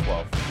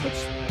Pac-12,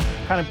 which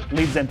kind of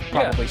leads them to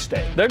probably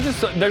stay.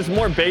 There's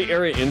more Bay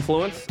Area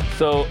influence,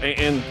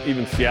 and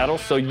even Seattle.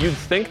 So you'd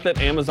think that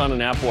Amazon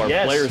and Apple are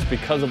players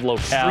because of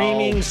locale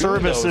streaming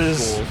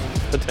services, schools,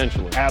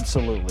 potentially.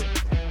 Absolutely.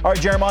 All right,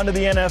 Jeremy, on to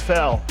the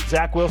NFL.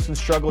 Zach Wilson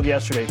struggled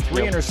yesterday.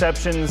 3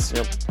 interceptions.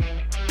 Yep.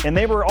 And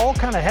they were all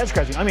kind of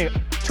head-scratching. I mean,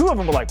 2 of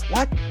them were like,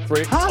 what?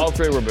 3? Huh? All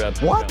 3 were bad.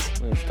 What?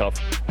 Yeah, it's tough.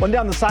 One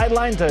down the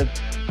sideline to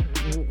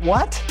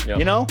what? Yep.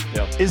 You know?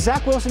 Yep. Is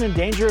Zach Wilson in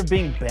danger of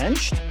being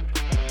benched?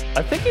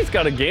 I think he's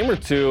got a game or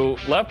 2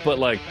 left, but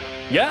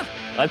yeah,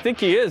 I think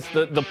he is.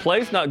 The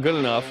play's not good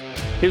enough.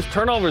 His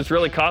turnovers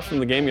really cost him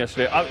the game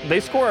yesterday. They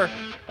score.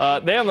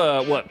 They have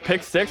a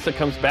pick 6 that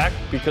comes back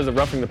because of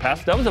roughing the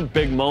pass. That was a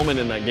big moment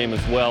in that game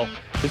as well.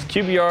 His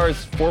QBR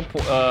is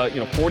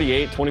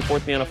 48,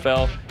 24th in the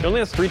NFL. He only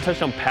has 3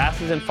 touchdown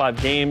passes in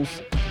 5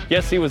 games.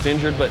 Yes, he was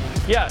injured, but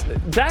yeah,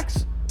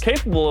 Zach's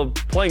capable of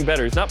playing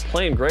better. He's not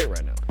playing great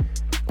right now.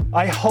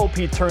 I hope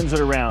he turns it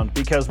around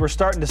because we're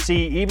starting to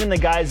see even the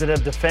guys that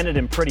have defended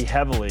him pretty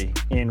heavily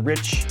in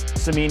Rich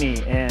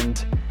Cimini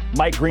and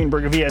Mike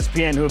Greenberg of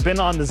ESPN who have been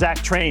on the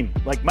Zach train.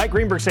 Like Mike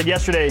Greenberg said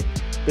yesterday,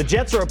 the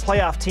Jets are a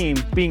playoff team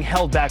being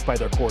held back by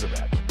their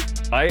quarterback.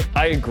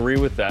 I agree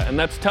with that, and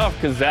that's tough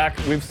because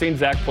we've seen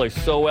Zach play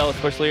so well,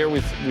 especially here.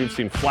 We've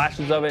seen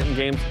flashes of it in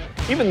games,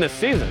 even this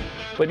season.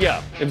 But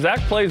yeah, if Zach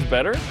plays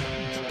better,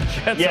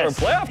 Jets are a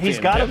playoff team. He's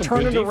got to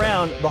turn it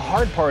around. The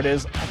hard part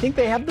is, I think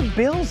they have the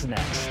Bills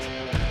next,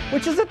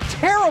 which is a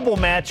terrible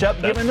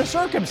matchup given the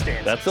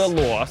circumstances. That's a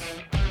loss.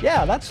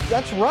 Yeah, that's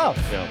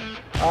rough.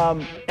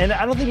 Yeah. And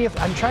I don't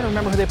think I'm trying to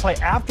remember who they play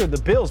after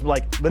the Bills,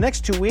 but the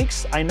next 2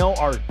 weeks I know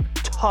are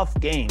tough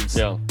games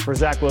for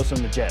Zach Wilson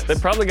and the Jets. They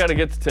probably got to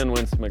get to 10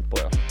 wins to make the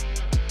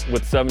playoff.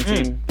 With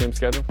 17 game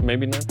schedule,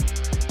 maybe 9.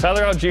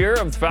 Tyler Algier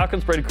of the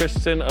Falcons, Brady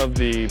Christensen of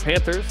the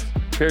Panthers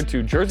appeared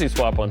to jersey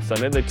swap on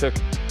Sunday. They took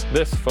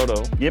this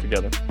photo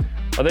together.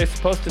 Are they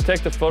supposed to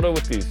take the photo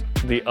with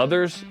the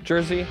others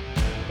jersey,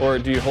 or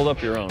do you hold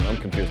up your own? I'm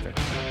confused here.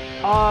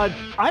 I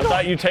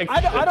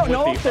don't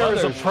know if the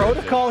there's a others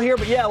protocol here,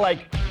 but yeah,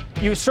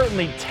 you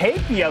certainly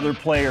take the other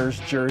player's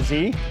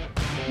jersey.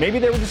 Maybe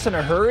they were just in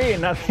a hurry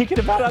and not thinking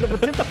about it.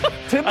 But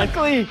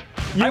typically,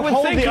 you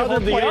hold the other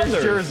player's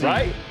jersey,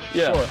 right?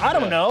 Yeah. Sure. I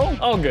don't know.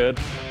 All good.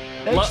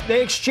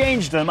 They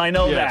exchanged them. I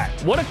know that.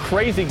 What a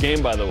crazy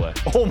game, by the way.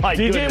 Oh my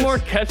goodness. DJ Moore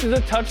catches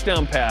a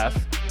touchdown pass,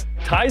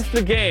 ties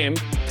the game,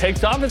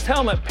 takes off his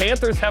helmet.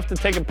 Panthers have to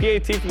take a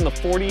PAT from the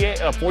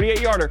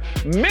 48-yarder,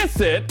 miss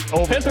it.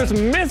 Panthers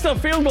miss a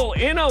field goal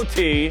in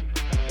OT,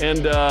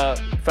 and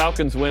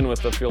Falcons win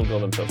with the field goal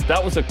themselves.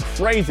 That was a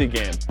crazy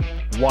game.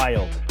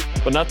 Wild.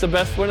 But not the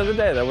best win of the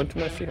day. That went to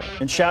my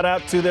Seahawks. And shout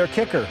out to their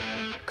kicker,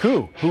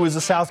 Koo, who is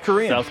a South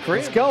Korean.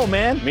 Let's go,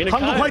 man. Mina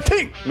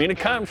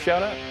Kimes,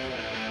 shout out.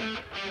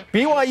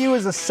 BYU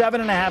is a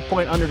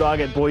 7.5-point underdog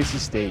at Boise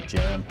State,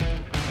 Jerem.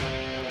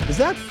 Is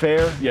that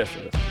fair? Yes,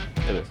 it is.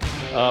 It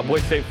is.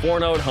 Boise State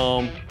 4-0 at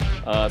home,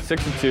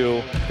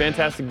 6-2,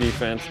 fantastic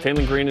defense.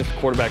 Taylor Green is the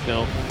quarterback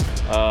now.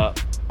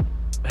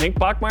 Hank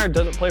Bachmeier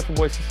doesn't play for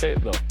Boise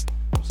State, though.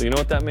 So you know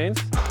what that means?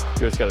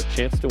 You guys got a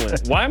chance to win.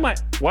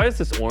 Why is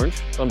this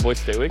orange on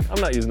Boise State Week?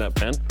 I'm not using that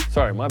pen.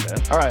 Sorry, my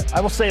bad. All right,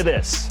 I will say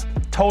this.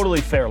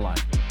 Totally fair line.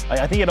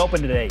 I think it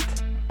opened at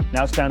 8.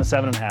 Now it's down to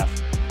 7.5.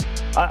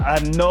 I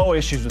have no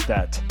issues with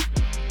that.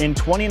 In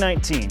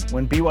 2019,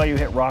 when BYU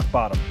hit rock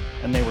bottom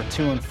and they were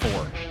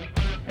 2-4,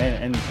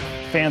 and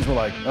fans were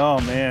like,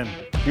 oh man,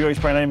 BYU's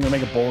probably not even gonna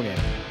make a bowl game.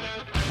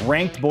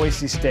 Ranked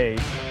Boise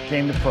State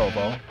came to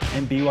Provo,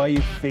 and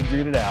BYU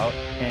figured it out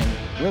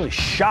and really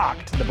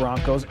shocked the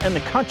Broncos and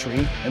the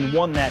country and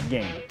won that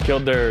game.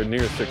 Killed their near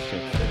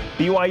 16th.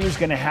 BYU's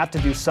going to have to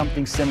do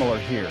something similar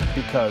here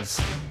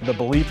because the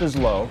belief is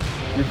low.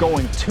 You're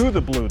going to the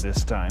blue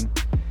this time.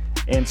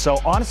 And so,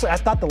 honestly, I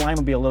thought the line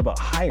would be a little bit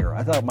higher.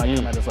 I thought it might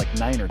come out as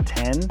 9 or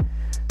 10.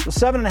 So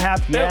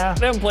 7.5, yeah.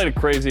 They haven't played a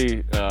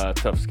crazy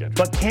tough schedule.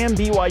 But can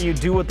BYU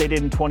do what they did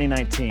in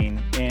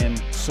 2019 and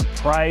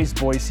surprise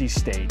Boise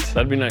State?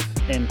 That'd be nice.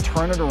 And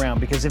turn it around,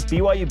 because if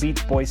BYU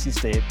beats Boise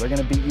State, they're going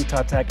to beat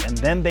Utah Tech, and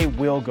then they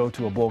will go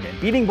to a bowl game.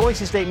 Beating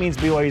Boise State means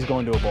BYU's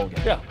going to a bowl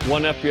game. Yeah,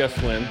 one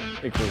FBS win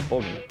equals a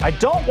bowl game. I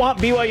don't want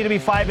BYU to be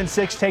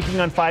 5-6,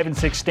 taking on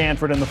 5-6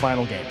 Stanford in the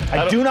final game.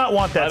 I do not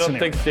want that scenario. I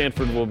don't think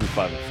Stanford will be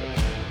 5-6.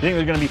 You think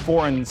they're going to be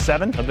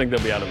 4-7? I think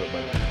they'll be out of it by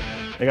then.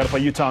 They got to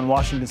play Utah and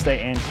Washington State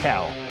and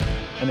Cal,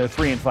 and they're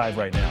 3-5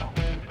 right now.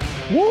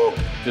 Woo!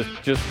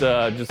 Just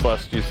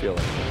lost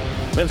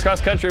UCLA. Men's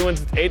cross country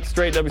wins its 8th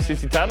straight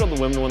WCC title. The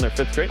women won their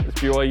 5th straight. Is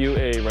BYU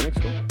a running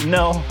school?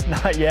 No,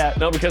 not yet.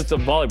 No, because it's a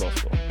volleyball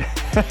school.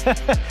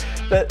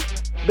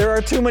 There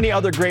are too many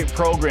other great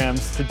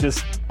programs to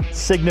just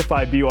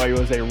signify BYU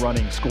as a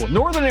running school.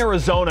 Northern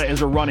Arizona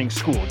is a running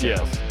school.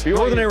 Yes.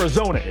 Northern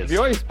Arizona is.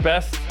 BYU's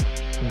best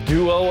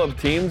duo of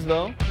teams,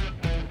 though,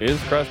 is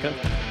cross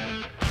country.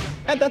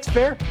 And that's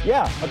fair.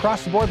 Yeah,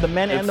 across the board, the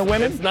men and the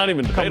women. It's not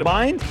even debatable.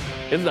 Combined?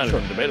 It's not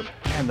even debatable.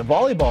 And the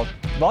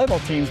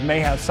volleyball teams may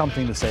have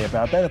something to say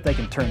about that if they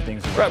can turn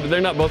things around. Right, but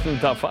they're not both in the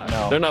top 5.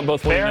 No. They're not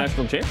both winning Fair.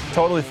 national champions.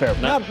 Totally fair.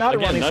 Not a again,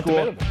 running not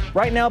school. debatable.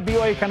 Right now,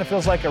 BYU kind of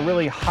feels like a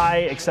really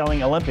high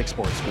excelling Olympic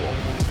sports school.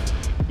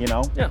 You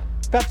know? Yeah.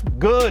 That's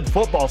good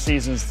football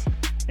seasons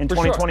in For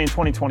 2020 and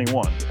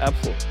 2021.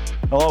 Absolutely.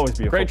 They'll always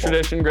be a Great football.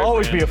 tradition, great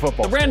Always brand. be a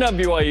football. The brand of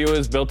BYU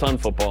is built on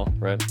football,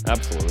 right?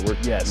 Absolutely. We're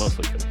Yes.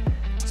 mostly kidding.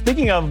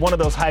 Speaking of one of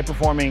those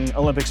high-performing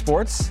Olympic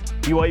sports,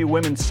 BYU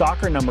women's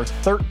soccer, number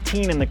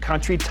 13 in the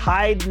country,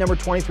 tied number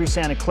 23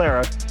 Santa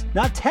Clara.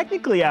 Not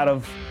technically out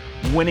of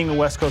winning a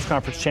West Coast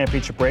Conference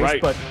championship race,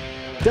 Right. but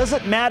does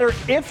it matter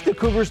if the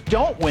Cougars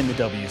don't win the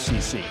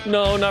WCC?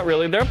 No, not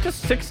really. They're up to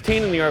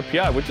 16 in the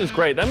RPI, which is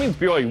great. That means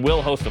BYU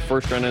will host a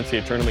first-round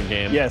NCAA tournament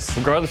game. Yes.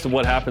 Regardless of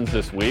what happens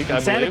this week,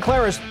 I Santa believe.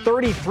 Clara is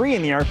 33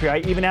 in the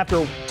RPI, even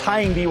after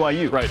tying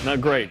BYU. Right,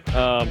 not great. They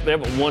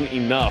haven't won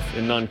enough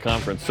in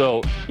non-conference.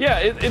 So, yeah,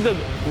 it doesn't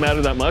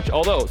matter that much.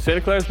 Although,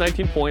 Santa Clara has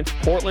 19 points,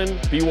 Portland,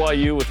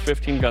 BYU with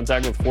 15,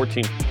 Gonzaga with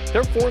 14.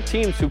 There are 4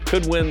 teams who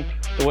could win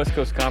the West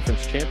Coast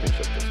Conference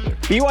Championship this week.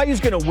 BYU's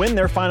going to win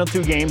their final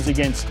 2 games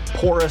against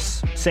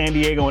porous San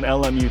Diego and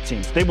LMU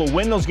teams. They will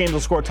win those games. They'll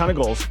score a ton of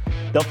goals.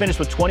 They'll finish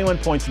with 21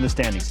 points in the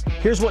standings.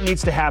 Here's what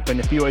needs to happen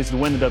if BYU is to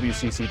win the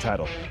WCC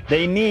title.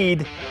 They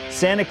need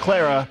Santa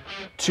Clara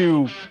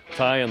to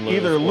Tie and lose.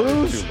 either or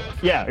lose, 2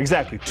 losses. yeah,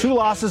 exactly, 2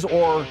 losses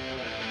or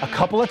a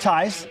couple of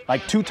ties.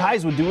 Like 2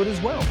 ties would do it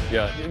as well.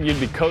 Yeah, you'd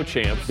be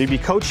co-champs. They'd be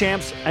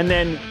co-champs, and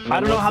then I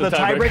don't know what's how the the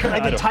tiebreaker? tiebreaker. I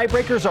think I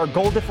tiebreakers are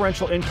goal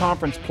differential in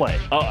conference play.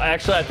 Oh,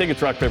 actually, I think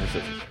it's rock, paper,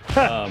 scissors.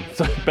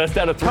 So best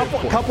out of 3 or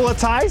 4. Couple of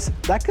ties,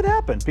 that could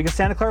happen because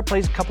Santa Clara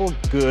plays a couple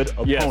of good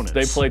Yes, opponents.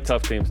 they play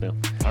tough teams now.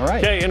 All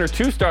right. Okay, in her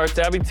 2 starts,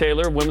 Abby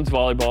Taylor, women's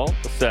volleyball,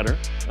 the setter,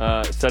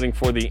 setting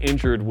for the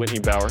injured Whitney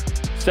Bauer.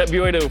 Set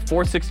BYU to a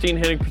 .416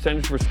 hitting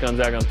percentage versus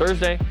Gonzaga on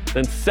Thursday,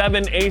 then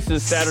 7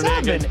 aces Saturday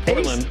 7 against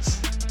Portland,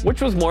 aces.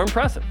 which was more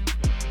impressive.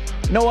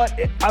 You know what?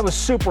 I was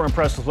super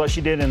impressed with what she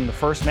did in the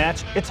first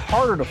match. It's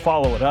harder to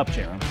follow it up,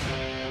 Jerem.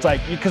 It's like,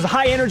 because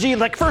high energy,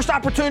 like first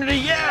opportunity,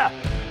 yeah.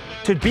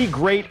 To be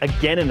great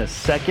again in a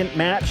second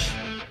match,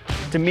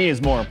 to me,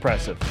 is more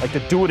impressive. Like to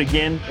do it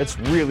again, it's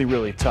really,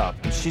 really tough.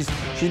 And she's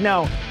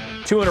now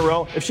 2 in a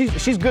row. If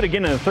she's good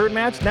again in the third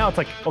match, now it's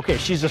like, okay,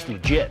 she's just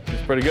legit.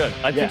 It's pretty good.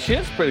 I think she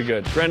is pretty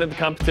good. Granted, the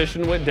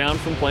competition went down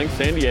from playing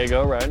San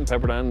Diego, right, and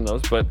Pepperdine and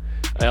those, but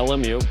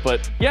LMU.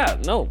 But yeah,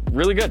 no,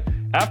 really good.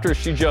 After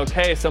she joked,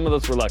 hey, some of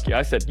those were lucky.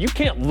 I said, you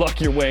can't luck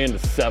your way into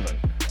 7.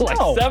 Like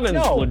No, 7's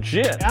no,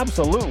 legit.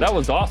 absolutely. That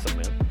was awesome,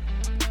 man.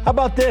 How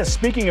about this?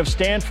 Speaking of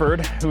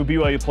Stanford, who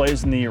BYU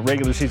plays in the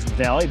regular season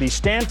finale, the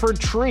Stanford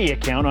Tree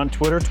account on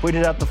Twitter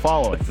tweeted out the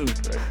following. This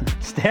is great.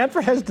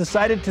 Stanford has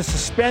decided to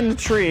suspend the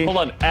tree. Hold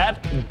on,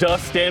 at the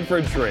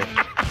Stanford Tree.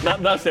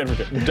 Not the Stanford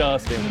Tree, the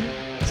Stanford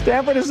Tree.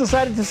 Stanford has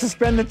decided to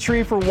suspend the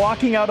tree for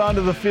walking out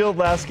onto the field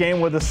last game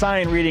with a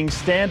sign reading,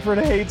 Stanford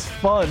hates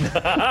fun.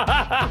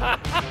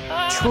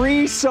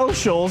 Tree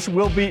socials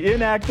will be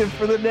inactive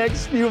for the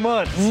next few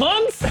months.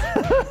 Months?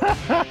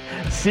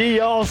 See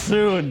y'all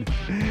soon.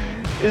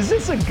 Is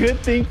this a good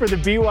thing for the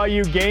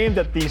BYU game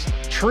that these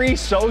tree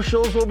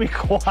socials will be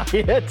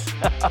quiet?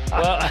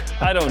 Well,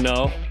 I don't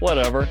know.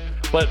 Whatever.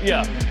 But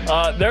yeah,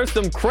 there's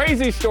some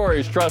crazy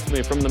stories, trust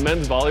me, from the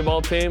men's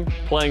volleyball team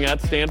playing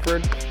at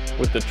Stanford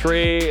with the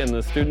tree and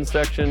the student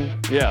section.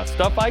 Yeah,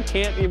 stuff I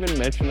can't even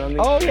mention on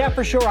the Oh, yeah,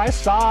 for sure. I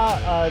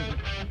saw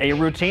a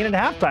routine at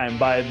halftime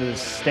by the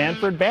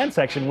Stanford band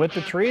section with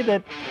the tree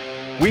that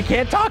we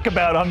can't talk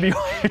about on BYU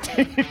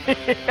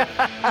TV.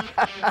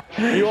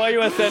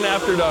 BYUSN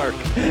After Dark,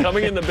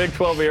 coming in the Big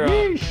 12 era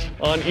Yeesh.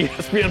 on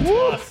ESPN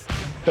Plus.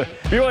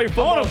 BYU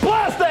football.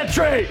 Blast that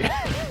tree!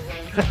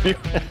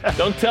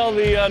 Don't tell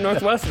the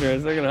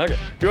Northwesterners, they're going to hug it.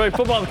 BYU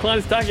football, the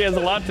Kalani Sitake has a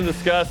lot to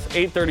discuss.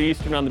 8:30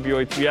 Eastern on the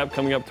BYU TV app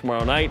coming up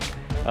tomorrow night.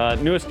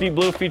 Newest Deep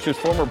Blue features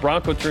former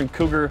Bronco turned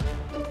Cougar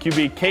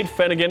QB Kate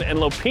Fennigan and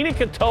Lopini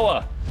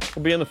Katoa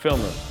will be in the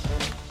film room.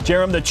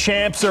 Jerem, the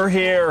champs are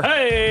here.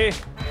 Hey!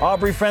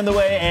 Aubrey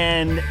Fendaway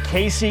and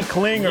Casey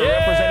Klinger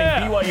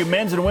representing BYU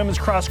men's and women's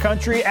cross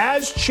country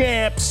as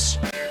champs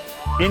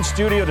in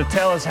studio to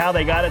tell us how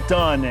they got it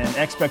done and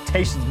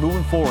expectations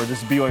moving forward.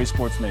 This is BYU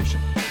Sports Nation.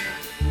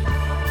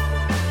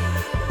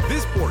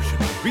 This portion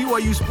of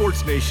BYU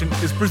Sports Nation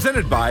is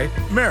presented by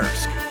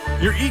Maersk,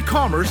 your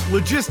e-commerce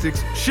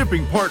logistics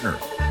shipping partner.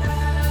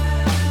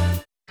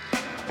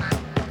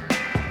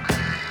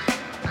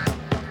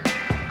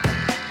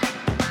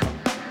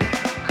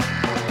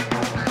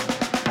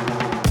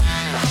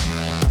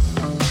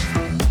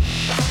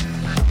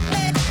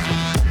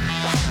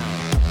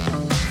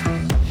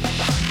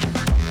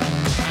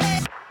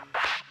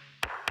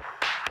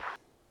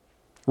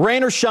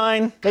 Rain or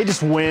shine, they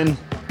just win.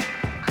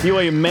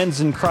 BYU men's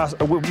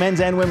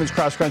and women's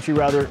cross country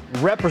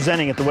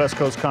representing at the West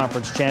Coast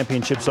Conference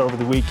Championships over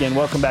the weekend.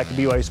 Welcome back to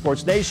BYU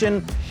Sports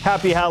Nation.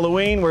 Happy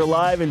Halloween. We're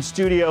live in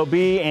Studio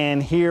B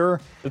and here.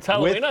 It's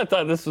Halloween. I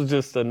thought this was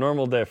just a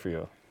normal day for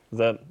you. Is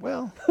that?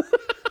 Well,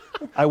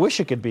 I wish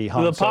it could be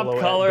Han The pop Solo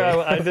collar,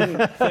 day. I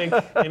didn't think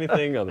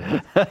anything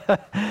other.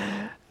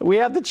 We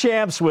have the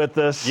champs with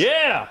us.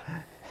 Yeah.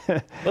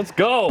 Let's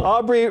go.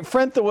 Aubrey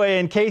Frenthaway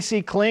and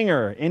Casey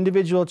Klinger,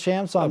 individual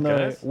champs on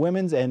the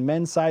women's and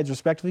men's sides,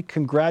 respectively.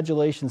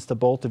 Congratulations to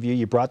both of you.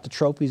 You brought the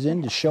trophies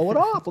in to show it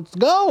off. Let's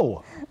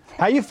go.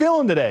 How you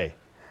feeling today?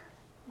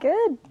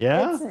 Good.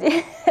 Yeah?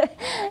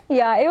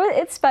 Yeah,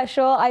 it's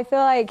special. I feel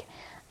like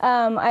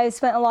I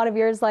spent a lot of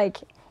years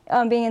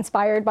being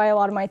inspired by a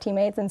lot of my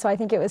teammates, and so I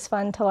think it was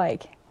fun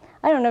to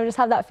just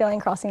have that feeling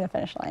crossing the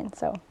finish line.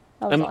 So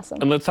that was awesome.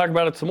 And let's talk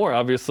about it some more.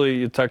 Obviously,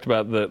 you talked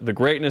about the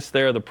greatness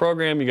there, the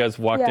program. You guys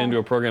walked into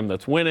a program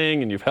that's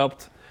winning, and you've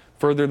helped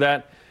further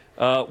that.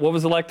 What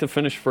was it like to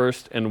finish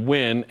first and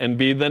win and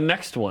be the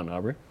next one,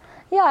 Aubrey?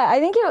 Yeah, I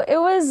think it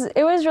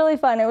was really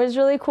fun. It was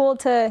really cool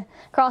to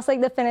cross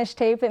the finish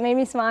tape. It made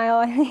me smile.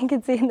 I think you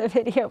can see in the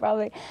video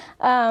probably.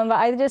 But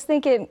I just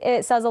think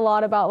it says a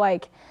lot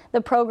about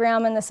the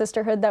program and the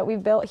sisterhood that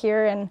we've built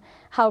here, and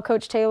how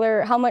Coach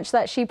Taylor, how much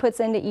that she puts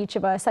into each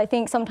of us. I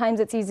think sometimes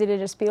it's easy to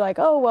just be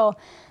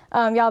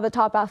the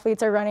top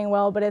athletes are running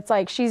well, but it's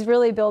she's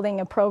really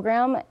building a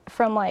program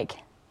from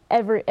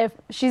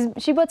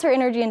she puts her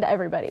energy into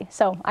everybody.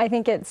 So I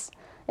think it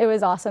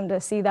was awesome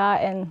to see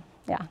that, and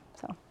yeah.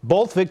 So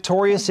both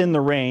victorious in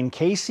the rain.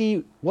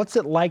 Casey, what's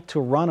it like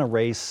to run a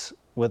race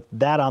with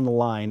that on the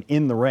line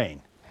in the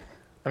rain?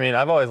 I mean,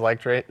 I've always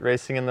liked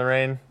racing in the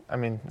rain. I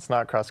mean, it's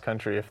not cross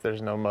country if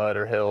there's no mud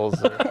or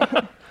hills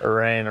or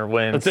rain or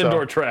wind. It's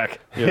indoor track.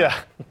 Yeah.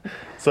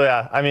 So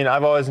yeah, I mean,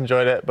 I've always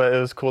enjoyed it, but it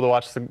was cool to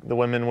watch the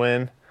women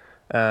win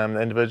the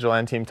individual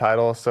and team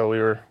title. So we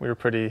were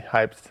pretty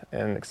hyped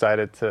and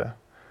excited to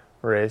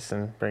race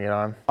and bring it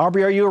on.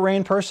 Aubrey, are you a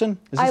rain person?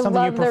 Is this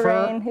something you prefer?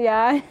 I love the rain,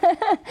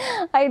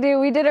 yeah. I do.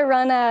 We did a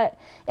run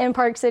in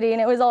Park City,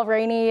 and it was all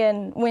rainy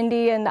and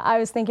windy, and I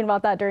was thinking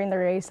about that during the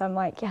race. I'm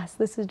like, yes,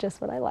 this is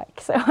just what I like.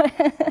 So.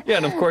 Yeah,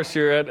 and of course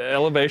you're at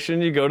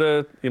elevation. You go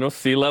to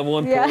sea level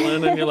in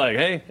Portland, and you're like,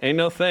 hey, ain't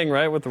no thing,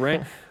 right, with the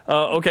rain.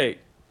 Okay,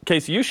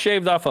 Casey, you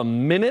shaved off a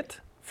minute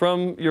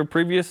from your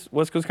previous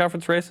West Coast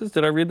Conference races.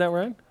 Did I read that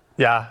right?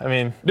 Yeah, I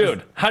mean.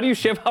 Dude, how do you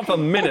shave off a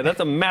minute? That's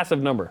a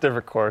massive number.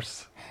 Different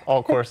course.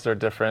 All courses are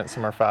different.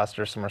 Some are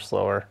faster, some are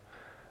slower.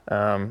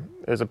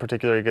 It was a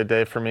particularly good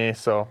day for me,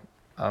 so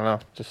I don't know,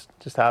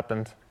 just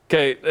happened.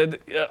 Okay,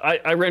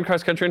 I ran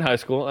cross country in high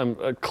school.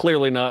 I'm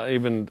clearly not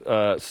even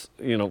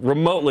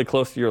remotely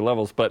close to your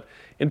levels, but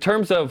in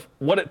terms of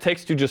what it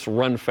takes to just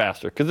run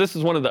faster, because this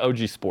is one of the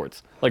OG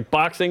sports. Like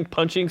boxing,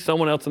 punching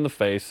someone else in the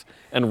face,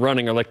 and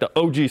running are like the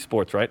OG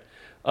sports, right?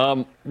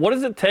 What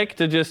does it take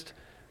to just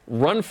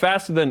run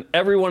faster than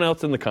everyone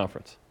else in the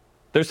conference?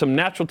 There's some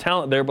natural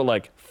talent there,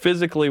 but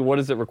physically, what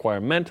does it require?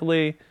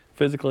 Mentally,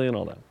 physically, and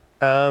all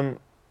that?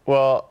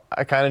 Well,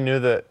 I kind of knew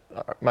that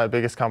my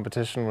biggest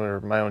competition were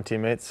my own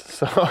teammates,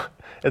 so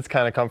it's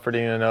kind of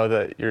comforting to know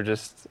that you're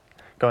just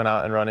going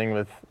out and running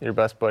with your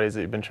best buddies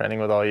that you've been training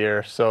with all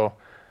year. So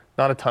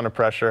not a ton of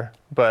pressure,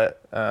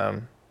 but I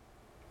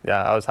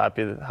was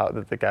happy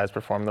that the guys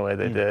performed the way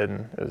they did,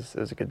 and it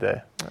was a good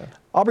day. Yeah.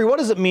 Aubrey, what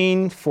does it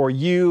mean for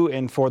you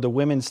and for the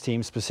women's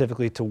team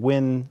specifically to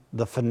win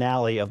the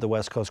finale of the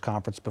West Coast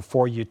Conference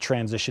before you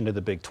transition to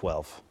the Big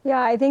 12?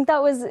 Yeah, I think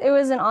it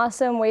was an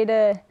awesome way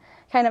to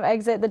kind of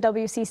exit the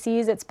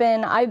WCCs. It's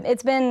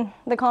been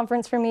the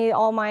conference for me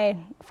all my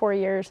 4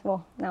 years.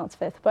 Well, now it's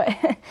fifth, but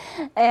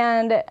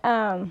and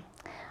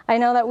I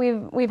know that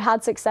we've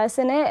had success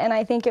in it, and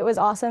I think it was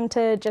awesome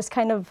to just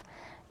kind of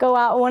go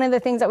out. One of the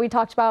things that we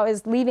talked about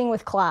is leaving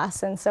with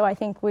class, and so I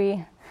think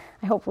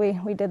hopefully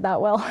we did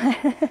that well.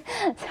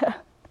 So.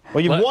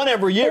 Well, you've won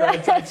every year.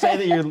 I'd say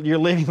that you're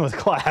leaving with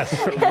class.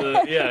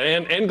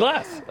 And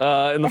glass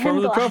in the form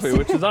of the trophy,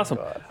 which is awesome.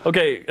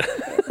 Okay,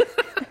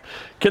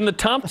 can the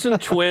Thompson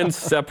twins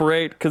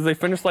separate because they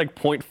finished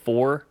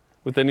 0.4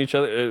 within each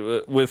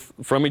other,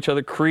 from each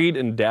other? Creed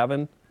and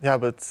Davin. Yeah,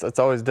 but it's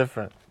always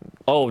different.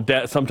 Oh,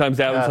 sometimes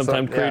Davin,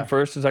 sometimes Creed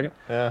first or second?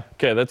 Yeah.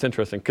 Okay, that's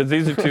interesting because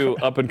these are two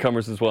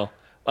up-and-comers as well.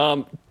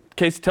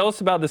 Casey, tell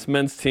us about this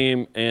men's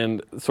team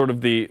and sort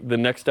of the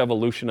next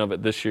evolution of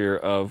it this year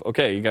of,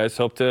 okay, you guys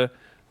hope to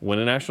win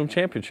a national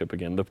championship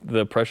again.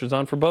 The pressure's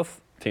on for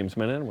both teams,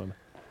 men and women.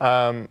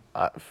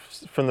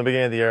 From the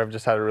beginning of the year, I've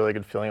just had a really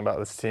good feeling about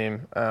this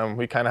team.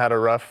 We kind of had a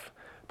rough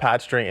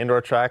patch during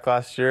indoor track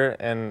last year,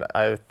 and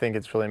I think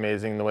it's really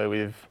amazing the way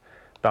we've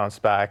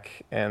bounced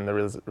back and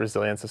the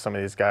resilience of some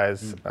of these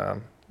guys.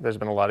 There's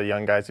been a lot of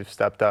young guys who've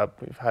stepped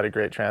up. We've had a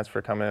great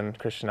transfer come in,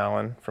 Christian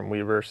Allen from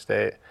Weber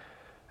State,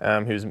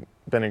 who's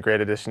been a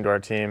great addition to our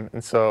team.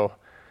 And so,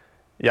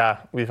 yeah,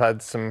 we've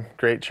had some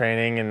great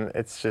training, and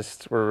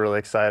we're really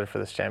excited for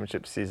this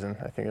championship season.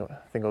 I think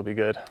it'll be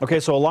good. Okay,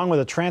 so along with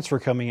a transfer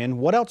coming in,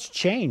 what else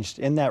changed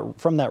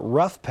from that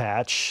rough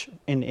patch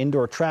in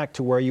indoor track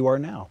to where you are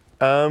now?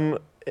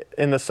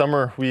 In the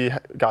summer, we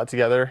got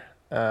together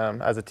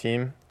as a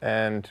team,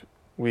 and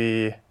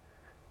we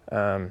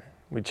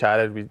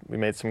chatted. We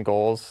made some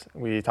goals.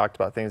 We talked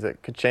about things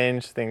that could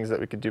change, things that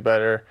we could do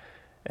better,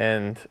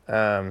 and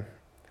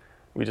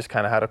we just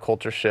kind of had a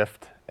culture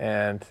shift,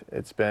 and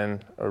it's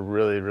been a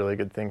really, really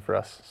good thing for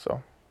us.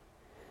 So,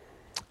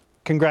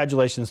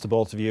 congratulations to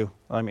both of you.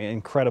 I mean,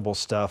 incredible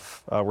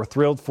stuff. We're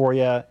thrilled for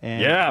you.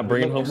 And Yeah,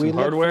 bringing home some we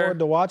hardware. look forward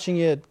to watching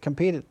you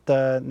compete at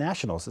the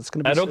Nationals. It's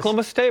going to be At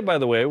Oklahoma State, by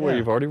the way, where Yeah.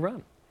 you've already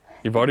run.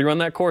 You've already run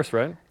that course,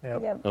 right?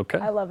 Yep. Okay.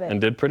 I love it. And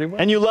did pretty well.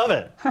 And you love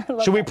it.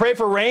 Should we pray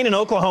for rain in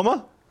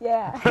Oklahoma?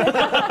 Yeah.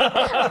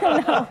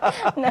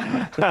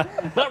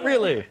 Not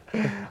really.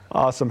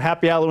 Awesome.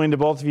 Happy Halloween to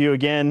both of you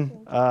again.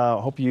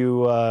 Hope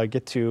you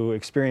get to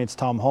experience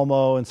Tom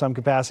Homo in some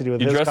capacity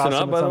with You his dressing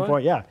costume up, at by the some way?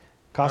 point. Yeah.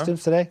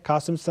 Costumes today?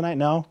 Costumes tonight?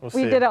 No? We'll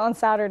We see. did it on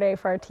Saturday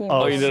for our team.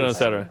 Oh, you did it on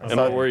Saturday. And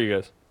what were you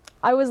guys?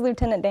 I was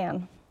Lieutenant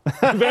Dan.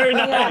 Very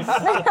nice.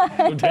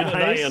 Lieutenant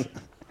Nice. Diane.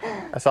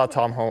 I saw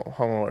Tom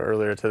Homo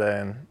earlier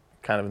today and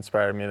kind of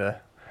inspired me to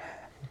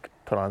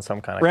put on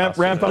some kind of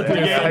costume Ramp up your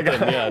today.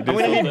 game. Yeah, I'm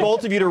going to need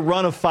both of you to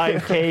run a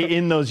 5K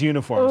in those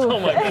uniforms. Oh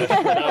my gosh,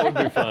 that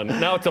would be fun.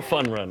 Now it's a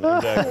fun run.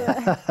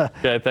 Exactly.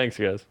 Okay, thanks,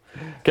 guys.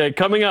 Okay,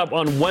 coming up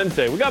on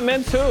Wednesday, we got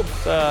men's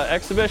hoops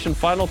exhibition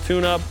final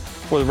tune-up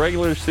for the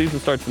regular season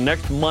starts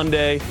next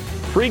Monday.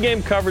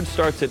 Pre-game coverage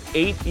starts at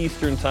 8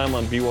 Eastern time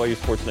on BYU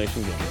Sports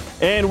Nation Game.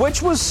 And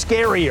which was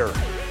scarier?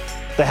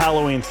 The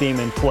Halloween theme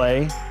in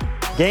play,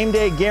 game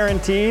day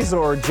guarantees,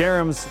 or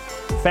Jerem's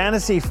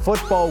fantasy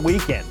football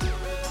weekend?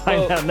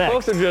 Find out next.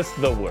 Both are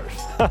just the worst.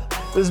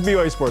 This is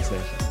BYU Sports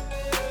Nation.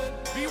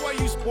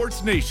 BYU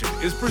Sports Nation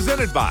is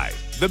presented by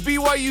The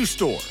BYU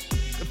Store,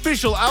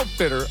 official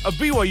outfitter of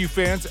BYU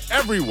fans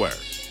everywhere.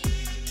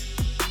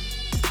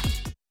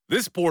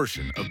 This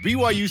portion of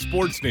BYU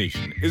Sports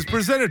Nation is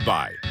presented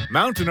by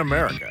Mountain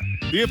America,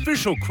 the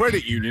official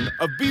credit union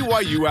of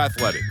BYU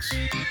Athletics.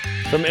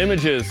 Some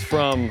images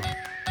from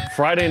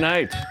Friday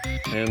night,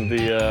 and we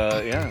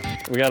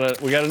got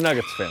a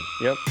Nuggets fan.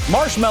 Yep.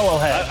 Marshmallow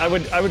Head. I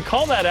would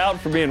call that out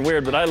for being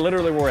weird, but I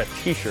literally wore a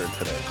T-shirt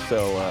today,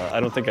 so I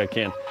don't think I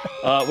can.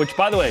 Which,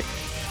 by the way,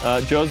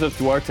 Joseph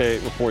Duarte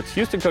reports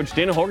Houston coach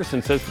Dana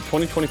Holgorsen says the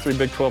 2023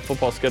 Big 12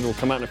 football schedule will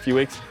come out in a few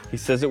weeks. He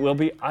says it will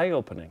be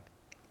eye-opening.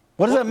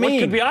 What does that mean? What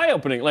could be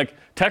eye-opening? Like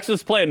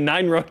Texas playing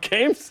 9 road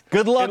games?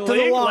 Good luck in to the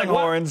league? Like,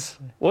 Longhorns.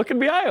 what could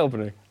be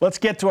eye-opening? Let's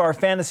get to our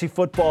fantasy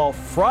football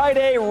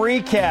Friday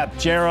recap,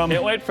 Jerem.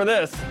 Can't wait for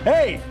this.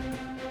 Hey,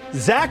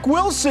 Zach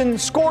Wilson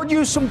scored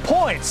you some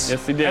points.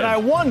 Yes, he did. And I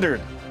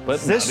wondered, But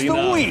is this not the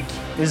enough. week?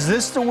 Is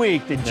this the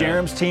week that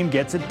Jerem's team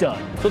gets it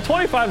done? So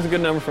 25 is a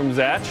good number from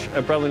Zach.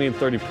 I probably need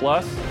 30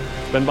 plus.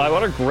 Ben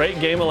Bywater, great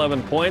game,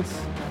 11 points.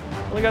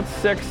 Only got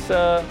 6.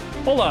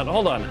 Hold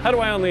on. How do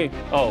I only?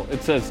 Oh,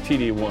 it says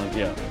TD1.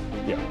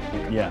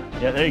 Yeah.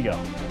 There you go.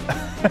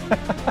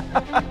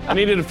 I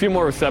needed a few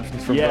more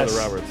receptions from Yes.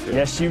 Brother Roberts. Yeah.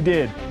 Yes, you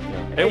did.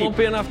 It won't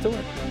be enough to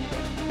win.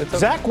 It's okay.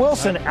 Zach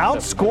Wilson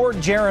outscored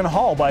Jaron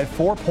Hall by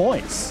 4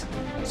 points.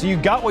 So you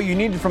got what you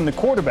needed from the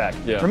quarterback.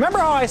 Yeah. Remember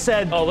how I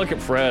said, Oh, look at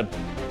Fred.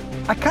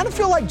 I kind of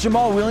feel like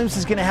Jamal Williams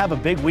is going to have a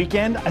big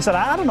weekend? I said,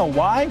 I don't know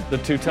why. The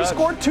 2 He touch.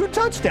 scored 2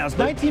 touchdowns,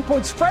 19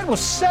 points. Fred was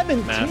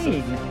 17.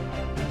 Massive.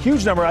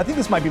 Huge number. I think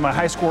this might be my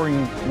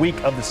high-scoring week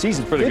of the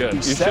season. Pretty good.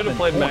 You should have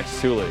played Max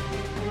Tooley.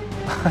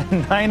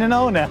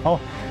 9-0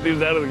 now. He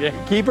was out of the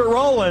game. Keep it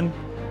rolling.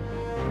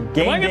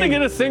 Game Am I going to day-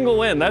 get a single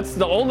win? That's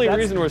the only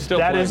reason we're still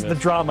That playing is the this.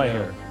 drama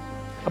here.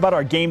 How about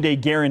our game day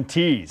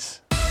guarantees?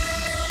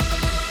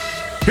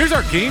 Here's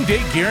our game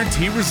day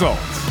guarantee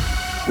results.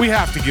 We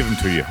have to give them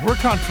to you. We're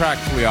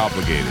contractually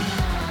obligated.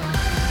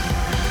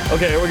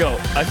 Okay, here we go.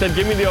 I said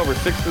give me the over,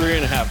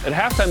 63.5. At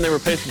halftime, they were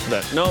pacing for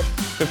that. Nope,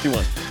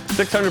 51.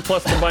 600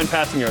 plus combined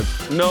passing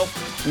yards. Nope,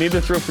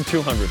 neither threw for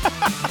 200.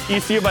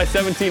 ECU by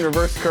 17,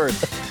 reverse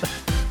curse.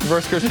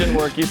 Reverse curse didn't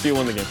work, ECU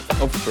won the game.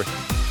 0 for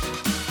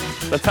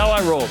 3. That's how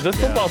I roll. This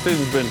football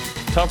season's been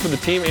tough for the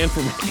team and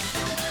for me.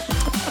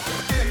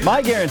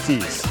 My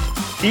guarantees.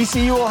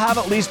 ECU will have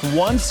at least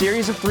one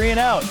series of 3 and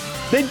out.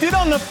 They did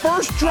on the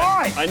first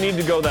drive. I need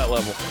to go that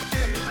level.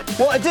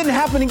 Well, it didn't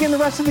happen again the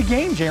rest of the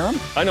game, Jerem.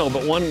 I know,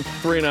 but 1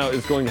 3 and out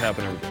is going to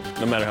happen every game,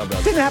 no matter how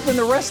bad. It didn't happen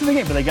the rest of the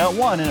game, but they got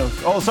 1. And it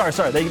was,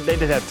 sorry. They did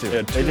have 2.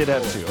 Yeah, They 2 did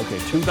have total. 2.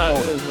 Okay, 2 It's not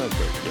total. great.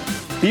 Yeah.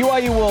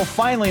 BYU will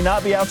finally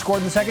not be outscored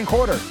in the second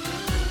quarter.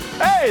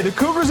 Hey, the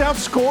Cougars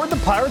outscored the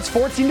Pirates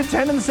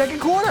 14-10 in the second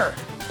quarter,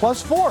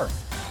 +4.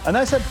 And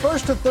I said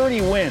first to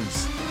 30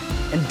 wins.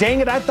 And dang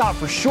it, I thought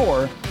for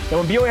sure that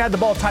when BYU had the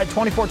ball tied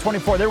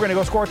 24-24, they were going to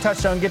go score a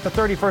touchdown, get to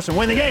 30 first, and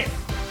win the game.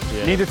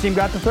 Yeah. Neither team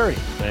got to 30.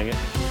 Dang it.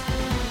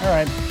 All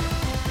right.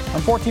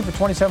 I'm 14 for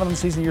 27 on the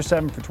season. You're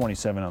 7 for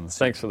 27 on the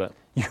season. Thanks for that.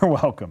 You're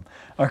welcome.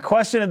 Our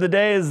question of the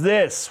day is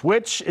this.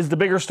 Which is the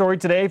bigger story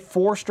today?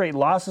 4 straight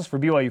losses for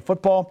BYU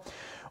football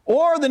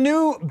or the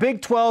new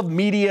Big 12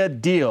 media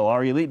deal?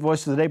 Our Elite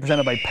Voice of the Day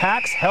presented by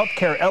PAX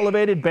Healthcare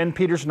Elevated. Ben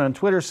Peterson on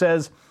Twitter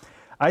says,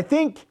 I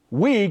think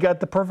we got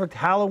the perfect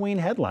Halloween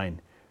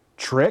headline.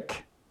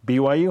 Trick,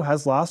 BYU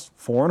has lost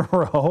 4 in a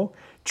row.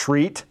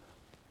 Treat,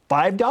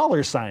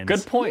 $5 signs.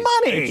 Good point.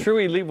 Money. A true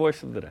elite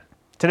voice of the day.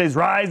 Today's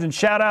Rise and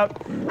Shout Out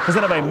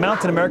presented by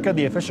Mountain America,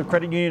 the official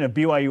credit union of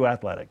BYU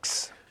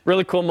Athletics.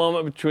 Really cool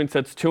moment between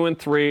sets 2 and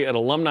 3 at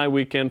Alumni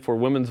Weekend for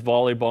women's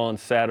volleyball on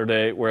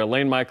Saturday, where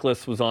Elaine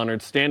Michaelis was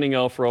honored, standing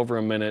O for over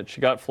a minute.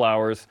 She got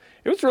flowers.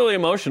 It was really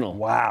emotional.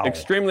 Wow.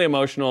 Extremely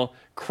emotional.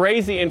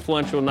 Crazy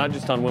influential, not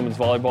just on women's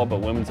volleyball, but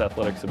women's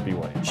athletics at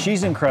BYU.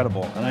 She's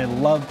incredible, and I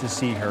love to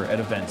see her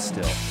at events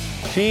still.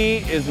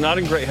 She is not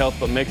in great health,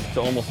 but makes it to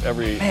almost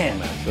every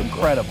event. So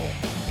Incredible.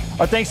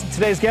 Our thanks to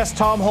today's guests,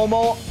 Tom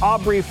Holmoe,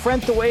 Aubrey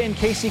Frentaway, and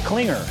Casey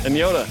Klinger. And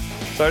Yoda.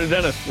 Sorry to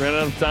Dennis, ran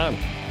out of time.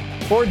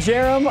 For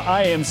Jerem,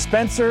 I am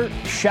Spencer.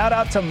 Shout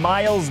out to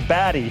Miles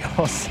Batty.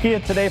 I'll see you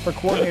today for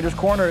Coordinator's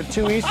Corner at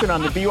 2 Eastern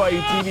on the BYU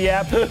TV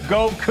app.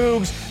 Go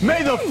Cougs.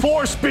 May the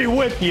force be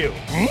with you.